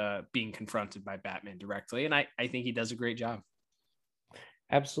with being confronted by Batman directly. And I think he does a great job.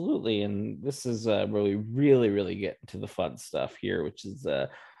 Absolutely. And this is where we really get into the fun stuff here, which is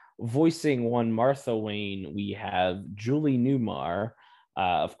voicing one Martha Wayne. We have Julie Newmar,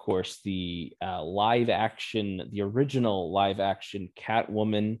 of course, the original live action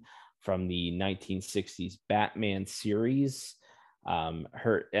Catwoman from the 1960s Batman series. And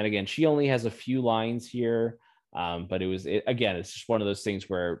again, she only has a few lines here, but it's just one of those things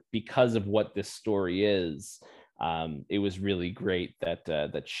where, because of what this story is, it was really great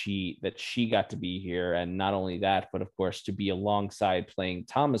that she got to be here. And not only that, but of course, to be alongside playing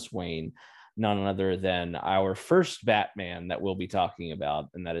Thomas Wayne, none other than our first Batman that we'll be talking about.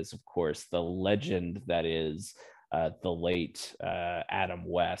 And that is, of course, the legend that is the late Adam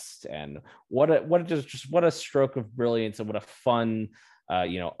West. And what a stroke of brilliance, and what a fun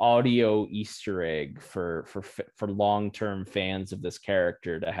audio Easter egg for long-term fans of this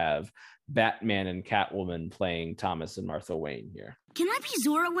character to have Batman and Catwoman playing Thomas and Martha Wayne here. Can I be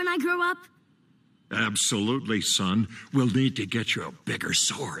Zora when I grow up? Absolutely, son. We'll need to get you a bigger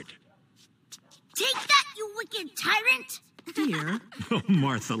sword. Take that, you wicked tyrant! Dear. Oh,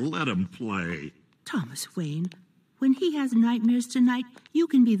 Martha, let him play. Thomas Wayne, when he has nightmares tonight, you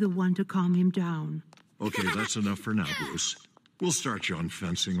can be the one to calm him down. Okay, that's enough for now, Bruce. We'll start you on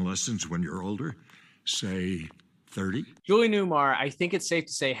fencing lessons when you're older. Say 30. Julie Newmar, I think it's safe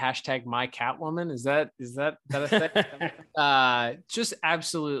to say #my Catwoman. Is that a thing? Just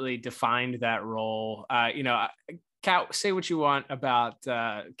absolutely defined that role. Cat, say what you want about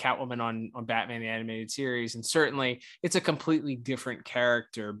Catwoman on Batman the Animated Series, and certainly it's a completely different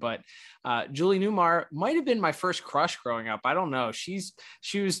character. But Julie Newmar might have been my first crush growing up. I don't know. She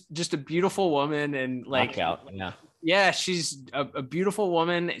was just a beautiful woman, and like, yeah, she's a beautiful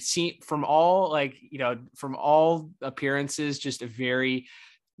woman. From all appearances, just a very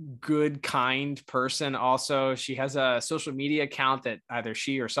good, kind person. Also, she has a social media account that either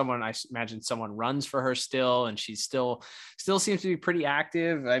she or someone, I imagine someone, runs for her still, and she's still seems to be pretty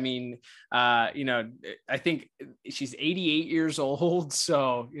active. I mean, I think she's 88 years old,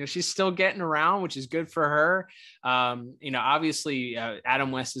 so she's still getting around, which is good for her. Obviously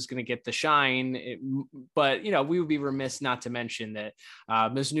Adam West is going to get the shine, but we would be remiss not to mention that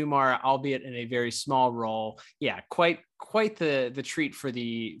Ms. Newmar, albeit in a very small role, quite the treat for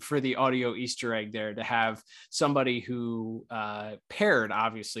the audio Easter egg there, to have somebody who paired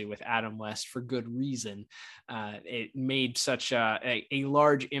obviously with Adam West for good reason. It made such a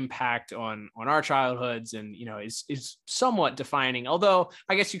large impact on our childhoods, and is somewhat defining. Although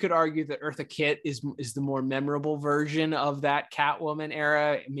I guess you could argue that Eartha Kitt is the more memorable version of that Catwoman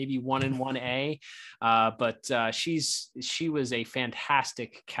era, maybe 1 and 1A. But she was a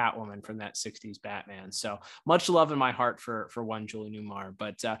fantastic Catwoman from that 60s Batman. So much love in my heart for one Julie Newmar.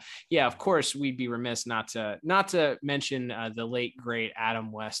 But of course, we'd be remiss not to mention the late great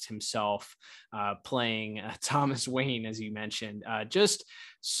Adam West himself playing Thomas Wayne, as you mentioned. Just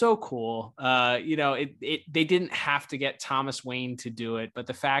so cool. They didn't have to get Thomas Wayne to do it, but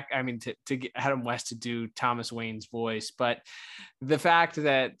the fact, to get Adam West to do Thomas Wayne's voice, but the fact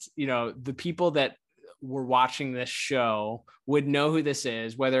that the people that were watching this show would know who this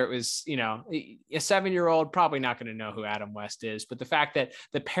is, whether it was, a 7-year-old, probably not going to know who Adam West is. But the fact that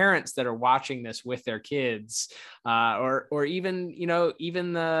the parents that are watching this with their kids, or even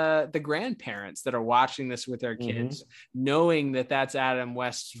the grandparents that are watching this with their kids, knowing that that's Adam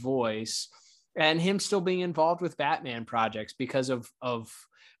West's voice, and him still being involved with Batman projects because of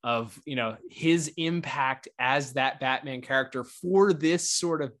his impact as that Batman character for this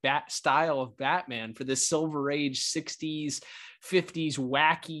sort of style of Batman, for this Silver Age 60s 50s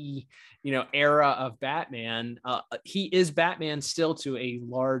wacky era of Batman. He is Batman still to a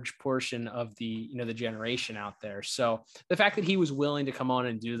large portion of the generation out there. So the fact that he was willing to come on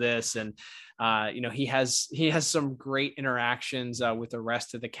and do this, and he has some great interactions with the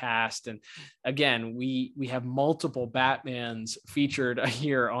rest of the cast. And again, we have multiple Batmans featured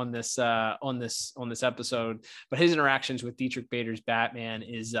here on this episode, but his interactions with Dietrich Bader's Batman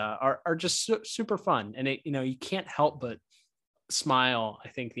are just super fun. And you can't help but smile, I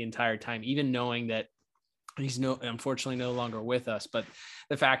think, the entire time, even knowing that He's unfortunately no longer with us, but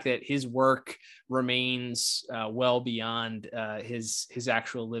the fact that his work remains well beyond his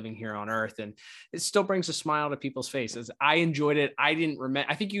actual living here on Earth, and it still brings a smile to people's faces. I enjoyed it. I didn't remember.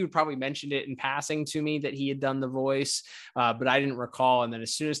 I think you had probably mentioned it in passing to me that he had done the voice, but I didn't recall. And then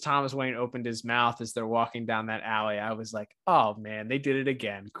as soon as Thomas Wayne opened his mouth as they're walking down that alley, I was like, "Oh man, they did it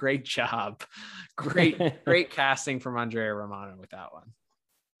again! Great job, great casting from Andrea Romano with that one."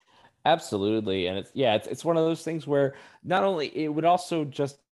 Absolutely. And it's one of those things where not only it would also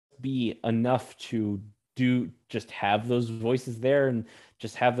just be enough to just have those voices there and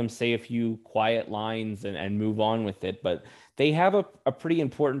just have them say a few quiet lines and move on with it. But they have a pretty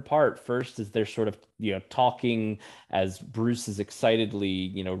important part. First is they're sort of, talking as Bruce is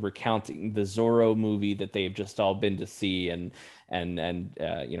excitedly, recounting the Zorro movie that they've just all been to see. And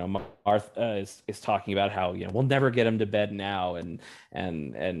Martha is talking about how, we'll never get him to bed now. And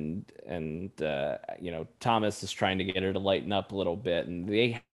Thomas is trying to get her to lighten up a little bit. And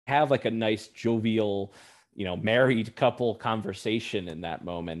they have like a nice jovial, married couple conversation in that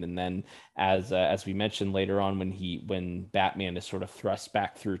moment. And then as we mentioned later on, when Batman is sort of thrust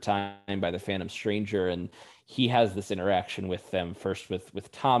back through time by the Phantom Stranger, and he has this interaction with them, first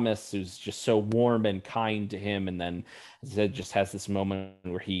with Thomas, who's just so warm and kind to him, and then as I said, just has this moment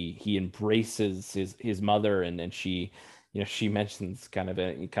where he embraces his mother, and she she mentions kind of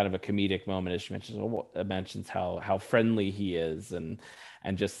a comedic moment as she mentions how friendly he is, and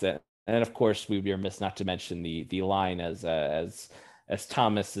just that. And of course, we would be remiss not to mention the line as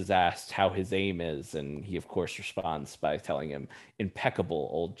Thomas is asked how his aim is, and he of course responds by telling him, "Impeccable,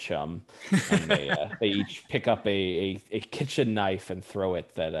 old chum." And they each pick up a kitchen knife and throw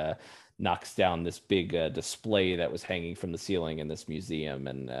it that knocks down this big display that was hanging from the ceiling in this museum,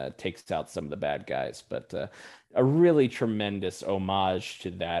 and takes out some of the bad guys. But a really tremendous homage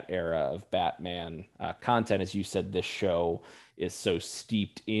to that era of Batman content. As you said, this show is so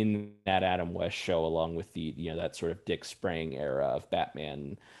steeped in that Adam West show, along with the that sort of Dick Sprang era of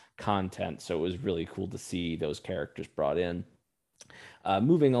Batman content. So it was really cool to see those characters brought in.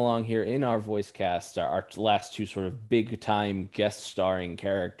 Moving along here in our voice cast, our last two sort of big time guest starring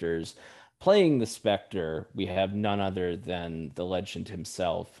characters. Playing the Spectre, we have none other than the legend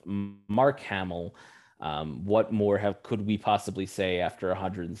himself, Mark Hamill. What more could we possibly say after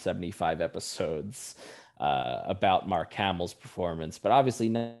 175 episodes about Mark Hamill's performance? But obviously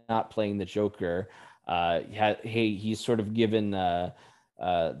not playing the Joker. He's sort of given the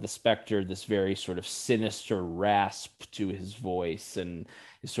Spectre this very sort of sinister rasp to his voice, and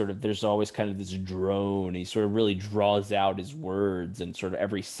there's always kind of this drone. He sort of really draws out his words, and sort of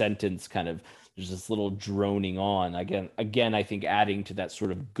every sentence kind of there's this little droning on. Again, I think adding to that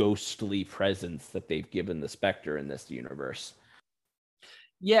sort of ghostly presence that they've given the Spectre in this universe.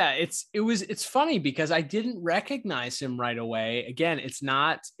 Yeah, it's funny because I didn't recognize him right away. Again, it's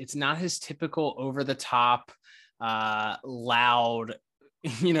not his typical over the top, loud,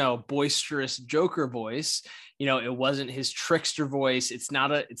 boisterous Joker voice. It wasn't his trickster voice. It's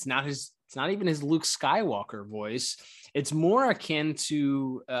not even his Luke Skywalker voice. It's more akin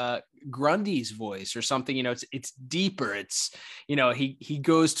to Grundy's voice or something. It's deeper. It's he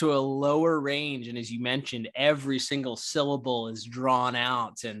goes to a lower range, and as you mentioned, every single syllable is drawn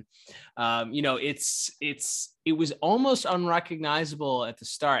out, and it was almost unrecognizable at the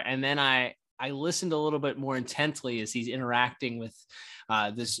start, and then I listened a little bit more intently as he's interacting with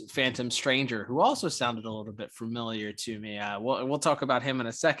this Phantom Stranger, who also sounded a little bit familiar to me. We'll talk about him in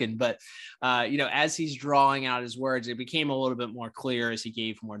a second, but as he's drawing out his words, it became a little bit more clear as he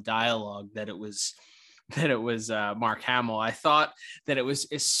gave more dialogue that it was Mark Hamill. I thought that it was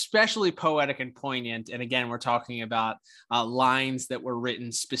especially poetic and poignant. And again, we're talking about lines that were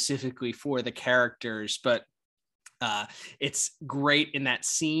written specifically for the characters, but it's great in that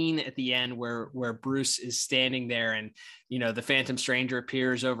scene at the end where Bruce is standing there, and the Phantom Stranger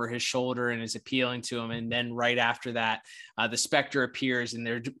appears over his shoulder and is appealing to him, and then right after that the Spectre appears, and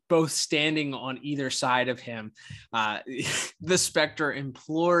they're both standing on either side of him. The Spectre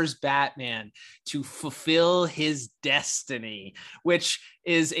implores Batman to fulfill his destiny, which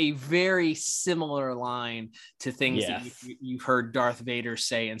is a very similar line to things that you've heard Darth Vader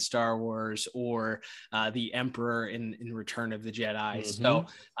say in Star Wars, or the Emperor in Return of the Jedi. Mm-hmm. So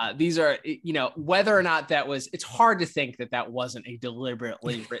these are, whether or not it's hard to think that wasn't a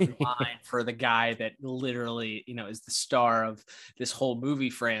deliberately written line for the guy that literally, is the star of this whole movie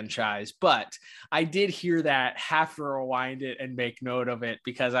franchise. But I did hear that, have to rewind it and make note of it,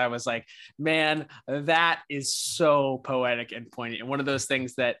 because I was like, man, that is so poetic and poignant. And one of those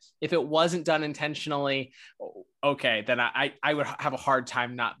things that if it wasn't done intentionally, okay, then I would have a hard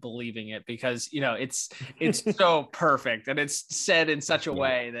time not believing it, because it's so perfect, and it's said in such a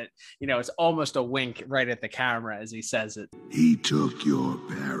way that it's almost a wink right at the camera as he says it. He took your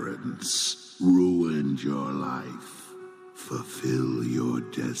parents, ruined your life. Fulfill your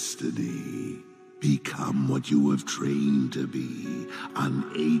destiny. Become what you have trained to be,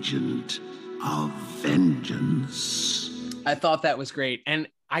 an agent of vengeance. I thought that was great. And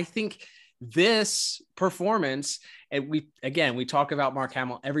I think this performance, and we talk about Mark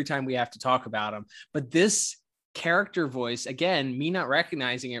Hamill every time we have to talk about him, but this character voice, again, me not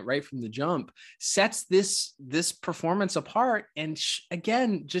recognizing it right from the jump, sets this performance apart, and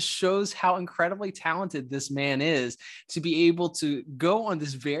again just shows how incredibly talented this man is to be able to go on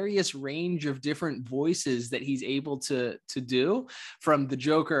this various range of different voices that he's able to do, from the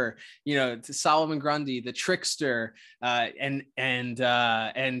Joker, to Solomon Grundy, the Trickster, and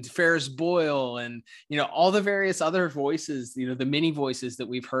Ferris Boyle, and all the various other voices, the mini voices that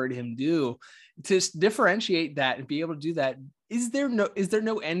we've heard him do. To differentiate that and be able to do that, is there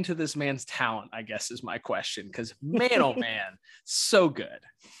no end to this man's talent, I guess, is my question, because man, oh man, so good.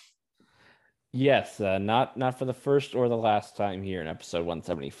 Yes, not for the first or the last time here in episode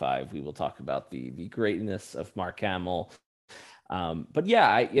 175. We will talk about the greatness of Mark Hamill. But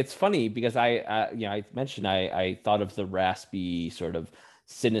yeah, it's funny because I mentioned I thought of the raspy sort of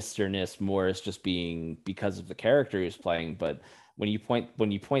sinisterness more as just being because of the character he was playing, but when you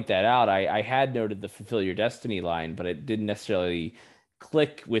point that out, I had noted the fulfill your destiny line, but it didn't necessarily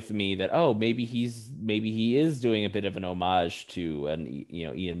click with me that, oh, maybe he is doing a bit of an homage to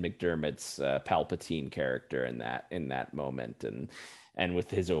Ian McDermott's Palpatine character in that moment, and with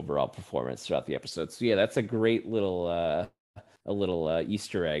his overall performance throughout the episode. So yeah, that's a great little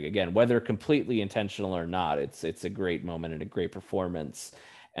Easter egg. Again, whether completely intentional or not, it's a great moment and a great performance.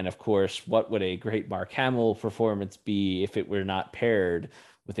 And of course, what would a great Mark Hamill performance be if it were not paired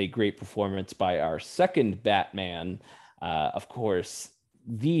with a great performance by our second Batman? Of course,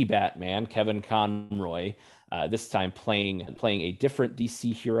 the Batman, Kevin Conroy, this time playing a different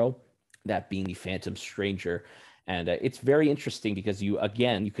DC hero, that being the Phantom Stranger. And it's very interesting because you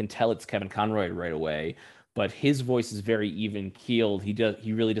can tell it's Kevin Conroy right away, but his voice is very even keeled.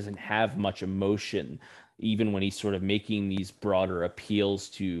 He really doesn't have much emotion, even when he's sort of making these broader appeals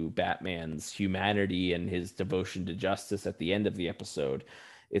to Batman's humanity and his devotion to justice at the end of the episode.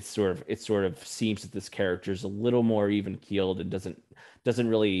 It sort of seems that this character is a little more even keeled and doesn't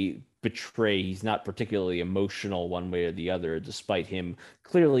really betray. He's not particularly emotional one way or the other, despite him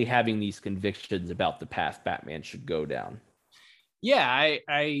clearly having these convictions about the path Batman should go down. Yeah,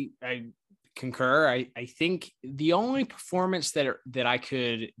 I concur. I think the only performance that I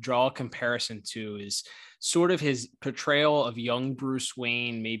could draw a comparison to is sort of his portrayal of young Bruce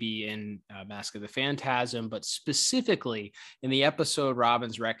Wayne, maybe in Mask of the Phantasm, but specifically in the episode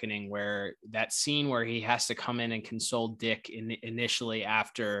Robin's Reckoning, where that scene where he has to come in and console Dick initially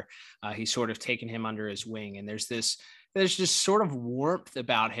after he's sort of taken him under his wing. And there's just sort of warmth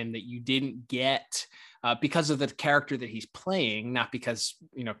about him that you didn't get because of the character that he's playing, not because,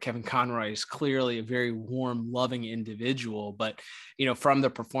 Kevin Conroy is clearly a very warm, loving individual, but, from the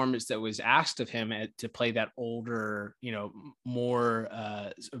performance that was asked of him to play that older, more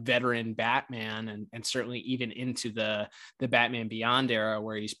veteran Batman, and certainly even into the Batman Beyond era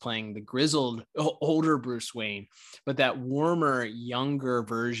where he's playing the grizzled older Bruce Wayne, but that warmer, younger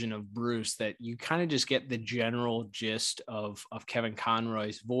version of Bruce that you kind of just get the general gist of Kevin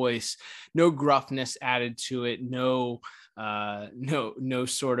Conroy's voice, no gruffness added to it, no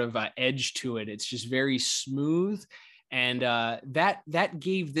sort of edge to it. It's just very smooth, and that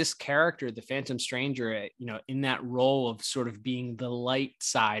gave this character, the Phantom Stranger, in that role of sort of being the light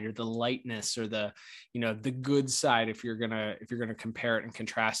side, or the lightness, or the the good side, if you're gonna compare it and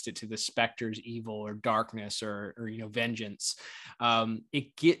contrast it to the Spectre's evil or darkness or vengeance.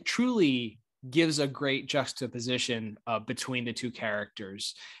 It truly gives a great juxtaposition between the two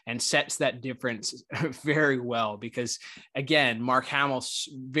characters and sets that difference very well, because again, Mark Hamill's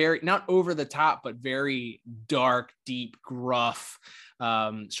very, not over the top, but very dark, deep, gruff,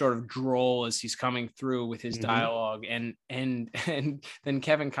 sort of droll as he's coming through with his dialogue, and then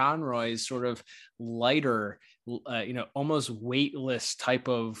Kevin Conroy's sort of lighter, almost weightless type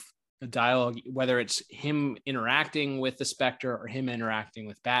of dialogue, whether it's him interacting with the Spectre or him interacting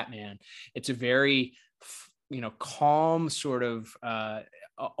with Batman. It's a very calm, sort of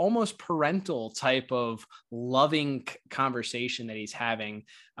almost parental type of loving conversation that he's having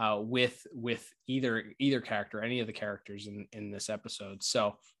with either character, any of the characters in this episode.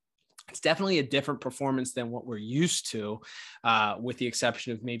 So it's definitely a different performance than what we're used to, with the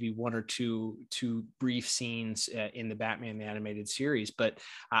exception of maybe one or two brief scenes in the Batman the Animated Series. But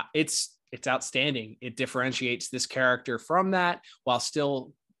it's outstanding. It differentiates this character from that while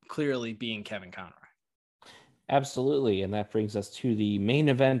still clearly being Kevin Conroy. Absolutely, and that brings us to the main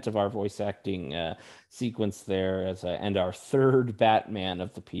event of our voice acting sequence there, and our third Batman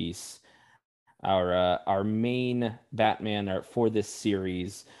of the piece. Our main Batman for this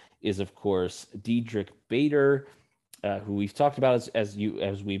series is, of course, Diedrich Bader, who we've talked about as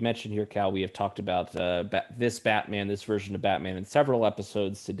we mentioned here, Cal. We have talked about this version of Batman, in several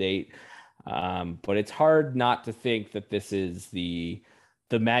episodes to date. But it's hard not to think that this is the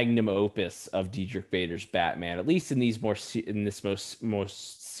magnum opus of Diedrich Bader's Batman, at least in this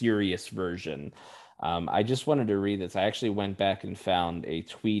most serious version. I just wanted to read this. I actually went back and found a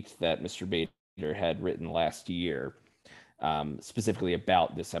tweet that Mr. Bader had written last year, specifically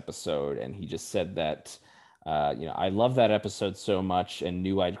about this episode, and he just said that I love that episode so much and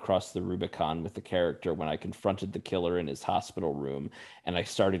knew I'd crossed the Rubicon with the character when I confronted the killer in his hospital room and I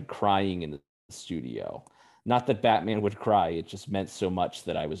started crying in the studio. Not that Batman would cry, it just meant so much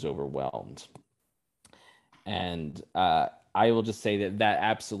that I was overwhelmed. And I will just say that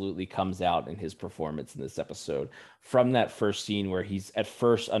absolutely comes out in his performance in this episode. From that first scene where he's at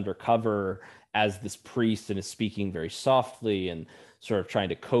first undercover as this priest and is speaking very softly and sort of trying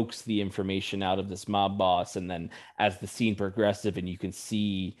to coax the information out of this mob boss. And then as the scene progresses and you can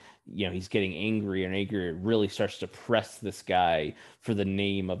see, he's getting angrier and angrier, it really starts to press this guy for the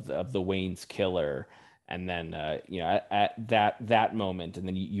name of the Wayne's killer. And then, at that moment, and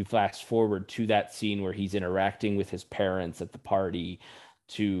then you flash forward to that scene where he's interacting with his parents at the party,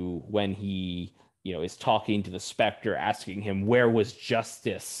 to when he, is talking to the Spectre, asking him where was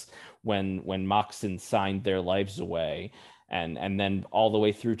justice when Moxon signed their lives away, and then all the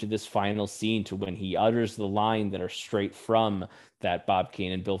way through to this final scene, to when he utters the line that are straight from that Bob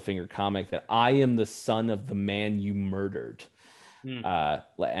Kane and Bill Finger comic, that I am the son of the man you murdered.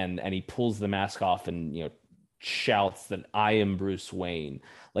 And he pulls the mask off and shouts that I am Bruce Wayne.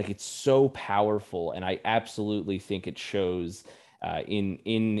 Like, it's so powerful, and I absolutely think it shows in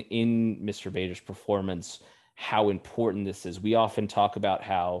Mr. Bader's performance how important this is. We often talk about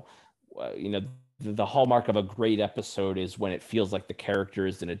how the hallmark of a great episode is when it feels like the character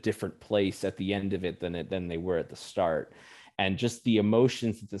is in a different place at the end of it than they were at the start. And just the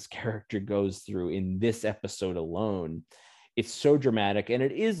emotions that this character goes through in this episode alone, it's so dramatic, and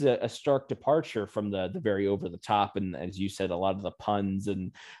it is a stark departure from the very over the top, and as you said, a lot of the puns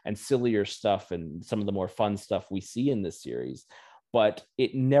and sillier stuff and some of the more fun stuff we see in this series. But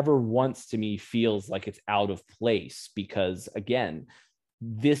it never once to me feels like it's out of place, because again,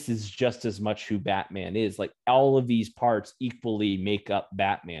 this is just as much who Batman is. Like, all of these parts equally make up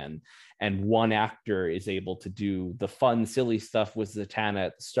Batman, and one actor is able to do the fun, silly stuff with Zatanna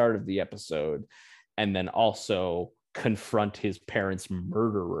at the start of the episode, and then also confront his parents'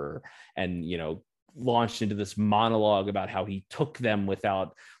 murderer, and launched into this monologue about how he took them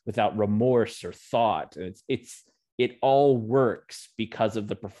without remorse or thought. And it all works because of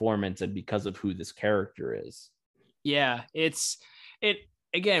the performance and because of who this character is. Yeah,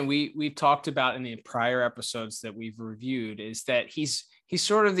 again, we've talked about in the prior episodes that we've reviewed, is that he's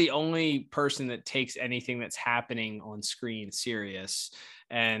sort of the only person that takes anything that's happening on screen serious.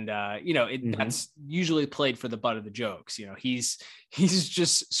 And that's usually played for the butt of the jokes. He's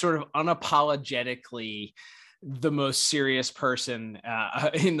just sort of unapologetically the most serious person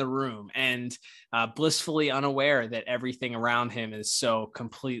in the room, and blissfully unaware that everything around him is so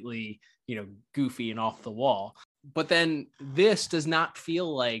completely goofy and off the wall. But then this does not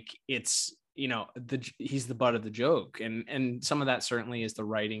feel like it's he's the butt of the joke, and some of that certainly is the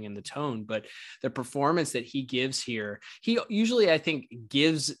writing and the tone, but the performance that he gives here, he usually, I think,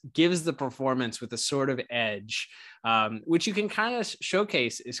 gives the performance with a sort of edge, which you can kind of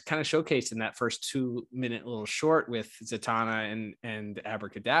showcase in that first 2-minute little short with Zatanna and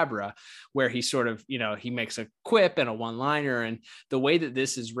Abracadabra, where he sort of he makes a quip and a one-liner, and the way that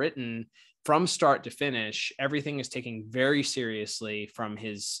this is written from start to finish, everything is taken very seriously, from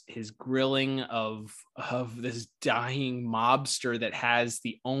his grilling of this dying mobster that has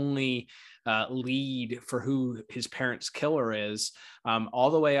the only lead for who his parents' killer is,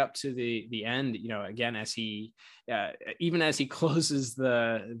 all the way up to the end. Again, as he even as he closes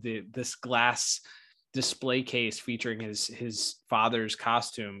this glass display case featuring his father's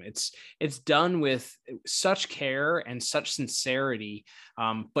costume, it's done with such care and such sincerity,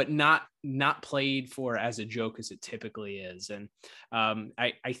 but not played for as a joke as it typically is. And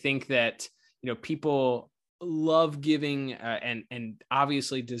I think that people love giving and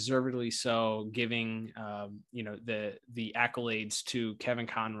obviously deservedly so giving the accolades to Kevin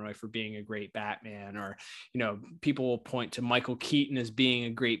Conroy for being a great Batman, or people will point to Michael Keaton as being a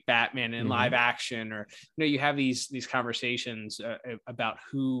great Batman in live action, or you have these conversations about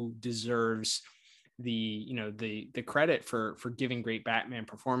who deserves the credit for giving great Batman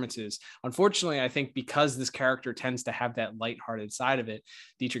performances. Unfortunately, I think because this character tends to have that lighthearted side of it,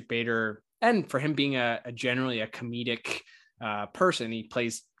 Dietrich Bader, and for him being a generally a comedic person, he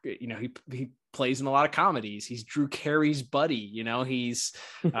plays he plays in a lot of comedies. He's Drew Carey's buddy. He's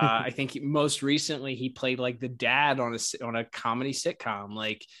I think most recently he played like the dad on a comedy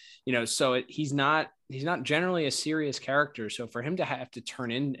sitcom, so he's not generally a serious character. So for him to have to turn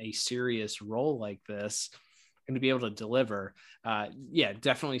in a serious role like this and to be able to deliver,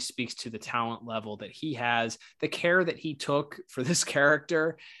 definitely speaks to the talent level that he has, the care that he took for this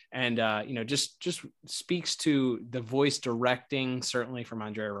character, and just speaks to the voice directing, certainly from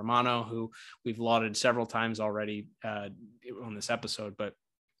Andrea Romano, who we've lauded several times already on this episode, but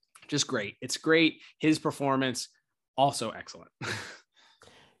just great. It's great. His performance also excellent.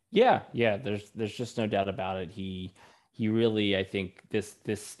 Yeah, there's just no doubt about it. He really, I think this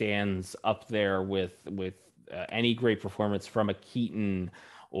stands up there with any great performance from a Keaton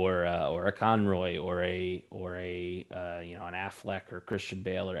or a Conroy or an Affleck or Christian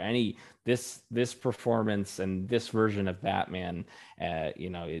Bale or any this performance and this version of Batman.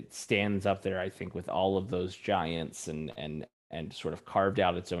 It stands up there, I think, with all of those giants and sort of carved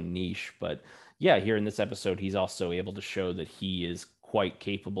out its own niche. But yeah, here in this episode, he's also able to show that he is quite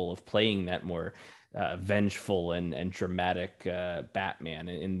capable of playing that more vengeful and dramatic Batman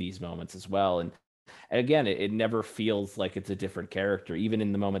in these moments as well. And again, it never feels like it's a different character. Even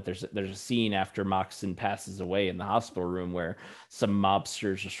in the moment, there's a scene after Moxon passes away in the hospital room where some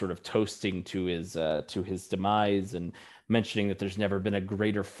mobsters are sort of toasting to his demise and mentioning that there's never been a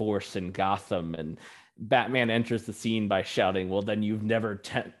greater force in Gotham. And Batman enters the scene by shouting, "Well, then you've never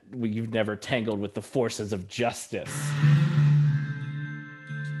tangled with the forces of justice."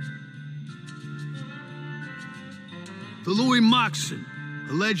 To Louis Moxon,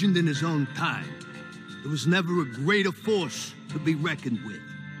 a legend in his own time, there was never a greater force to be reckoned with.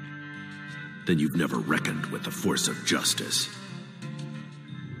 Then you've never reckoned with the force of justice.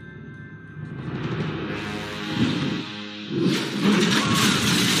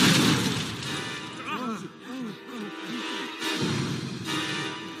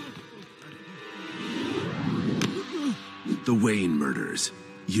 The Wayne murders,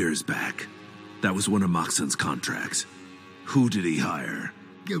 years back. That was one of Moxon's contracts. Who did he hire?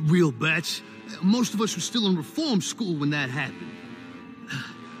 Get real, Bats. Most of us were still in reform school when that happened.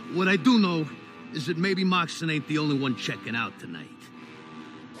 What I do know is that maybe Moxon ain't the only one checking out tonight.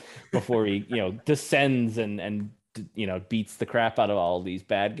 Before he, descends and beats the crap out of all these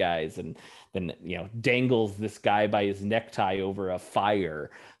bad guys, and then dangles this guy by his necktie over a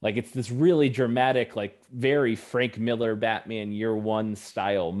fire. Like, it's this really dramatic, like very Frank Miller Batman Year One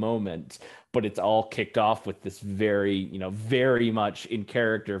style moment, but it's all kicked off with this very very much in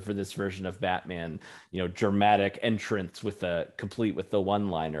character for this version of Batman, dramatic entrance complete with the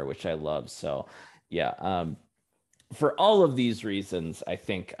one-liner, which I love. So yeah, for all of these reasons, I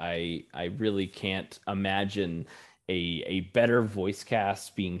think I really can't imagine a better voice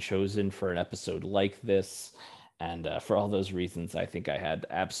cast being chosen for an episode like this. And for all those reasons, I think I had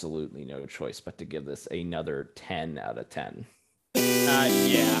absolutely no choice but to give this another 10 out of 10. I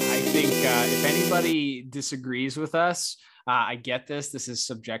think if anybody disagrees with us, I get this. This is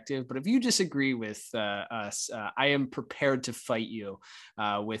subjective, but if you disagree with us, I am prepared to fight you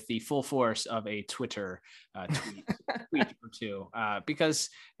with the full force of a Twitter tweet or two, because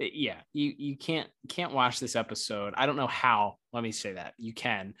you can't watch this episode. I don't know how. Let me say that you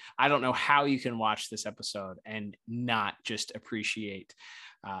can. I don't know how you can watch this episode and not just appreciate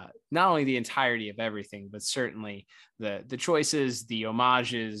not only the entirety of everything, but certainly the choices, the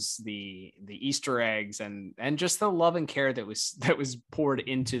homages, the Easter eggs, and just the love and care that was poured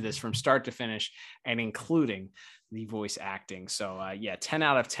into this from start to finish, and including the voice acting. So 10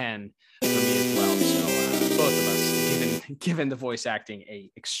 out of 10 for me as well. So both of us given the voice acting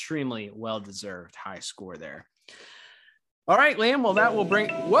a extremely well-deserved high score there. All right, Liam. Well, that will bring.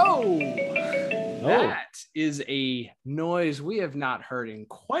 That is a noise we have not heard in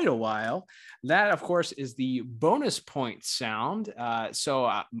quite a while. That, of course, is the bonus point sound.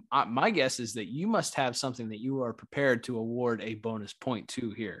 So my guess is that you must have something that you are prepared to award a bonus point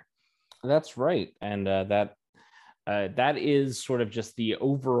to here. That's right. And that is sort of just the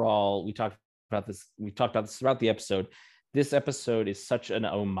overall, we talked about this throughout the episode, this episode is such an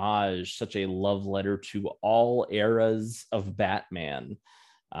homage, such a love letter to all eras of Batman.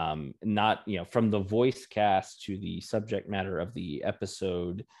 Not, from the voice cast to the subject matter of the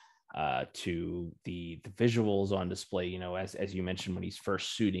episode, to the visuals on display. As you mentioned, when he's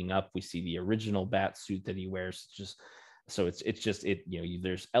first suiting up, we see the original bat suit that he wears.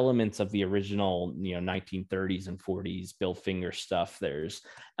 There's elements of the original 1930s and 40s Bill Finger stuff. There's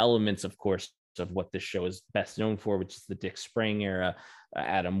elements, of course, of what this show is best known for, which is the Dick Sprang era,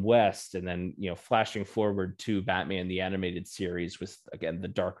 Adam West, and then flashing forward to Batman the Animated Series with, again, the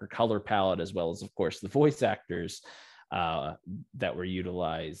darker color palette, as well as, of course, the voice actors that were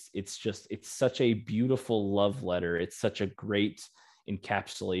utilized. It's such a beautiful love letter. It's such a great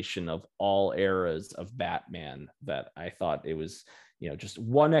encapsulation of all eras of Batman that I thought it was just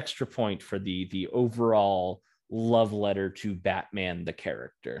one extra point for the overall love letter to Batman the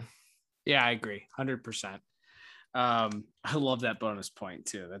character. Yeah, I agree 100%. I love that bonus point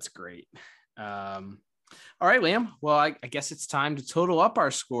too. That's great. All right, Liam. Well, I guess it's time to total up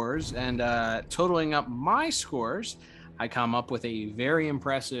our scores, and totaling up my scores, I come up with a very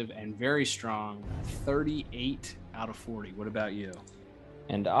impressive and very strong 38 out of 40. What about you?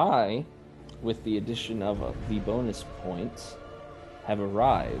 And I, with the addition of the bonus points, have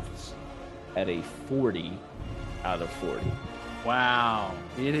arrived at a 40 out of 40. Wow,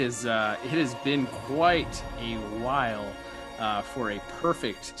 it has been quite a while for a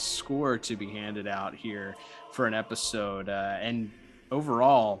perfect score to be handed out here for an episode, and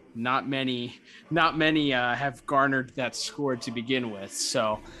overall, not many have garnered that score to begin with.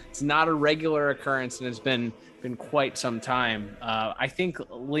 So it's not a regular occurrence, and it's been quite some time. I think,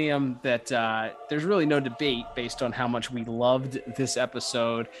 Liam, that there's really no debate based on how much we loved this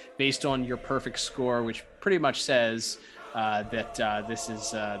episode, based on your perfect score, which pretty much says that this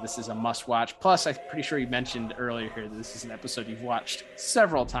is a must-watch. Plus, I'm pretty sure you mentioned earlier here that this is an episode you've watched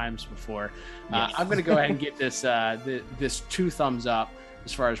several times before. Yes. I'm going to go ahead and get this this 2 thumbs up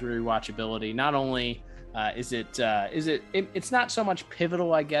as far as rewatchability. Not only is it's not so much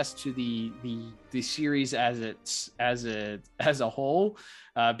pivotal, I guess, to the series as a whole,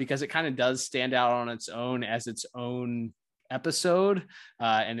 because it kind of does stand out on its own as its own episode,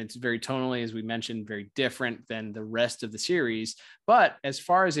 and it's very tonally, as we mentioned, very different than the rest of the series. But as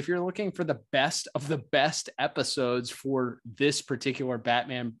far as if you're looking for the best of the best episodes for this particular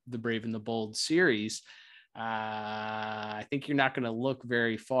Batman the Brave and the Bold series, I think you're not going to look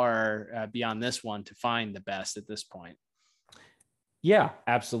very far beyond this one to find the best at this point. Yeah,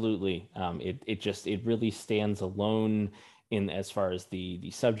 absolutely. It really stands alone in as far as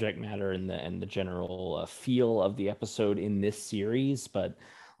the subject matter and the general feel of the episode in this series. But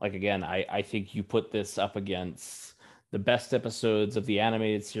like, again, I think you put this up against the best episodes of the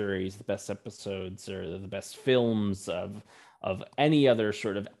animated series, the best episodes or the best films of any other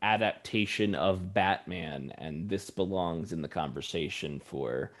sort of adaptation of Batman, and this belongs in the conversation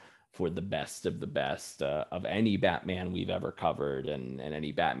for the best of the best of any Batman we've ever covered, and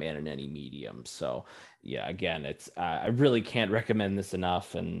any Batman in any medium. So yeah, again, it's I really can't recommend this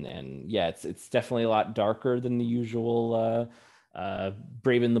enough, and yeah, it's definitely a lot darker than the usual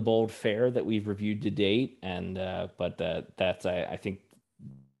Brave and the Bold fare that we've reviewed to date, and but that's I think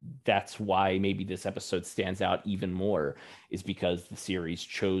that's why maybe this episode stands out even more, is because the series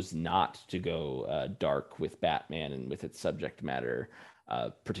chose not to go dark with Batman and with its subject matter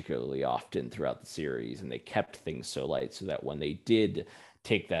particularly often throughout the series, and they kept things so light so that when they did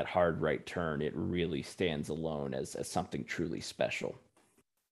take that hard right turn, it really stands alone as something truly special.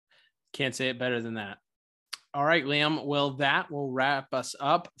 Can't say it better than that. All right, Liam. Well, that will wrap us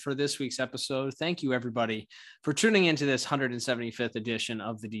up for this week's episode. Thank you, everybody, for tuning into this 175th edition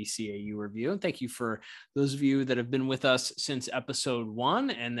of the DCAU review. And thank you for those of you that have been with us since episode 1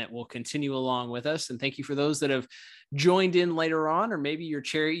 and that will continue along with us. And thank you for those that have joined in later on, or maybe you're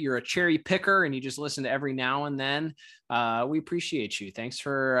a cherry picker and you just listen to every now and then. We appreciate you. Thanks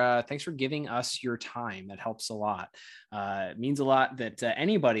for giving us your time. That helps a lot. It means a lot that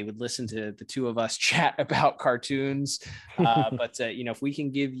anybody would listen to the two of us chat about cartoons. But if we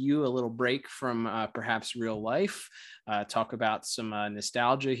can give you a little break from perhaps real life, talk about some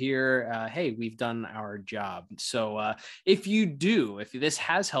nostalgia here, hey, we've done our job. So if this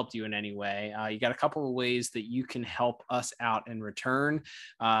has helped you in any way, you got a couple of ways that you can help help us out in return.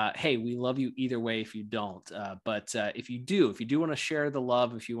 Hey, we love you either way if you don't. But if you do want to share the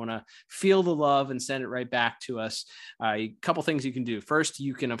love, if you want to feel the love and send it right back to us, a couple things you can do. First,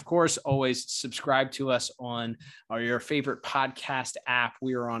 you can, of course, always subscribe to us on your favorite podcast app.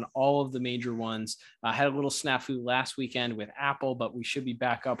 We are on all of the major ones. Had a little snafu last weekend with Apple, but we should be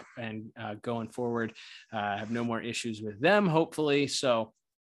back up and going forward. Have no more issues with them, hopefully. So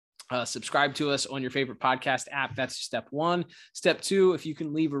subscribe to us on your favorite podcast app. That's step one. Step two, if you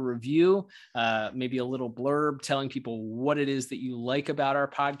can leave a review, maybe a little blurb telling people what it is that you like about our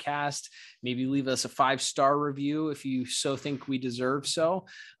podcast. Maybe leave us a 5-star review if you so think we deserve so.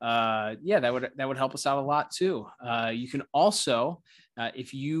 That would help us out a lot too. You can also,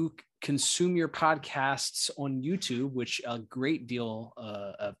 if you consume your podcasts on YouTube, which a great deal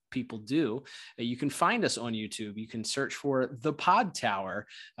of people do, you can find us on YouTube. You can search for The Pod Tower,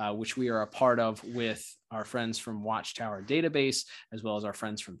 which we are a part of with our friends from Watchtower Database, as well as our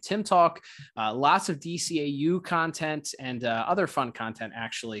friends from Tim Talk. Lots of DCAU content and other fun content,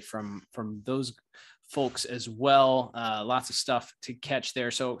 actually, from those folks as well. Lots of stuff to catch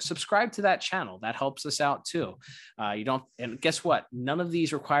there. So subscribe to that channel. That helps us out too. And guess what? None of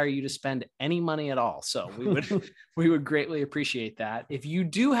these require you to spend any money at all. So we would greatly appreciate that. If you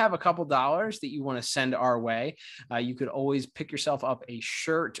do have a couple dollars that you want to send our way, you could always pick yourself up a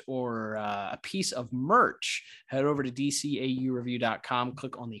shirt or a piece of merch. Head over to dcaureview.com,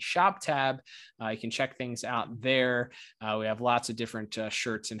 click on the shop tab. You can check things out there. We have lots of different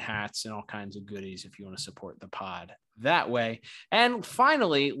shirts and hats and all kinds of goodies if you want to support the pod that way. And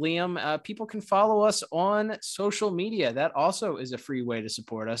finally, Liam, people can follow us on social media. That also is a free way to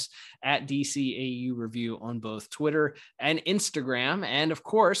support us at DCAU Review on both Twitter and Instagram. And of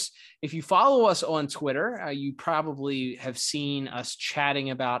course, if you follow us on Twitter, you probably have seen us chatting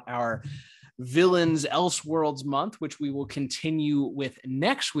about our Villains Elseworlds month, which we will continue with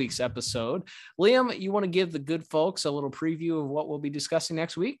next week's episode. Liam, you want to give the good folks a little preview of what we'll be discussing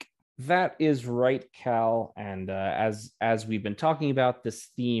next week? That is right, Cal. And as we've been talking about this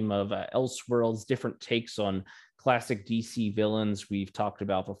theme of Elseworlds, different takes on classic DC villains we've talked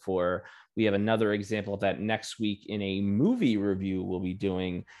about before, we have another example of that next week in a movie review we'll be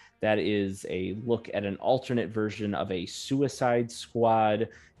doing. That is a look at an alternate version of a Suicide Squad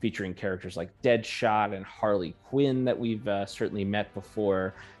featuring characters like Deadshot and Harley Quinn that we've certainly met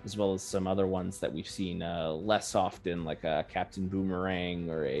before, as well as some other ones that we've seen less often, like a Captain Boomerang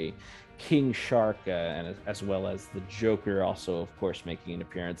or a King Shark, and as well as the Joker also, of course, making an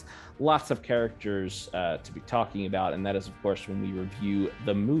appearance. Lots of characters to be talking about, and that is, of course, when we review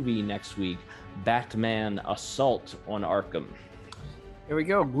the movie next week, Batman Assault on Arkham. Here we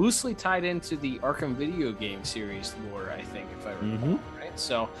go. Loosely tied into the Arkham video game series lore, I think, if I recall. Right?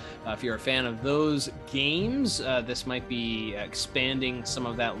 So if you're a fan of those games, this might be expanding some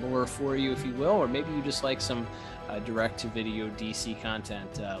of that lore for you, if you will, or maybe you just like some direct-to-video DC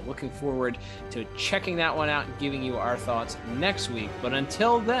content. Looking forward to checking that one out and giving you our thoughts next week. But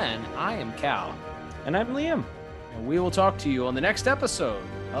until then, I am Cal. And I'm Liam. And we will talk to you on the next episode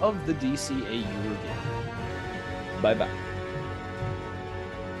of the DCAU Review. Bye-bye.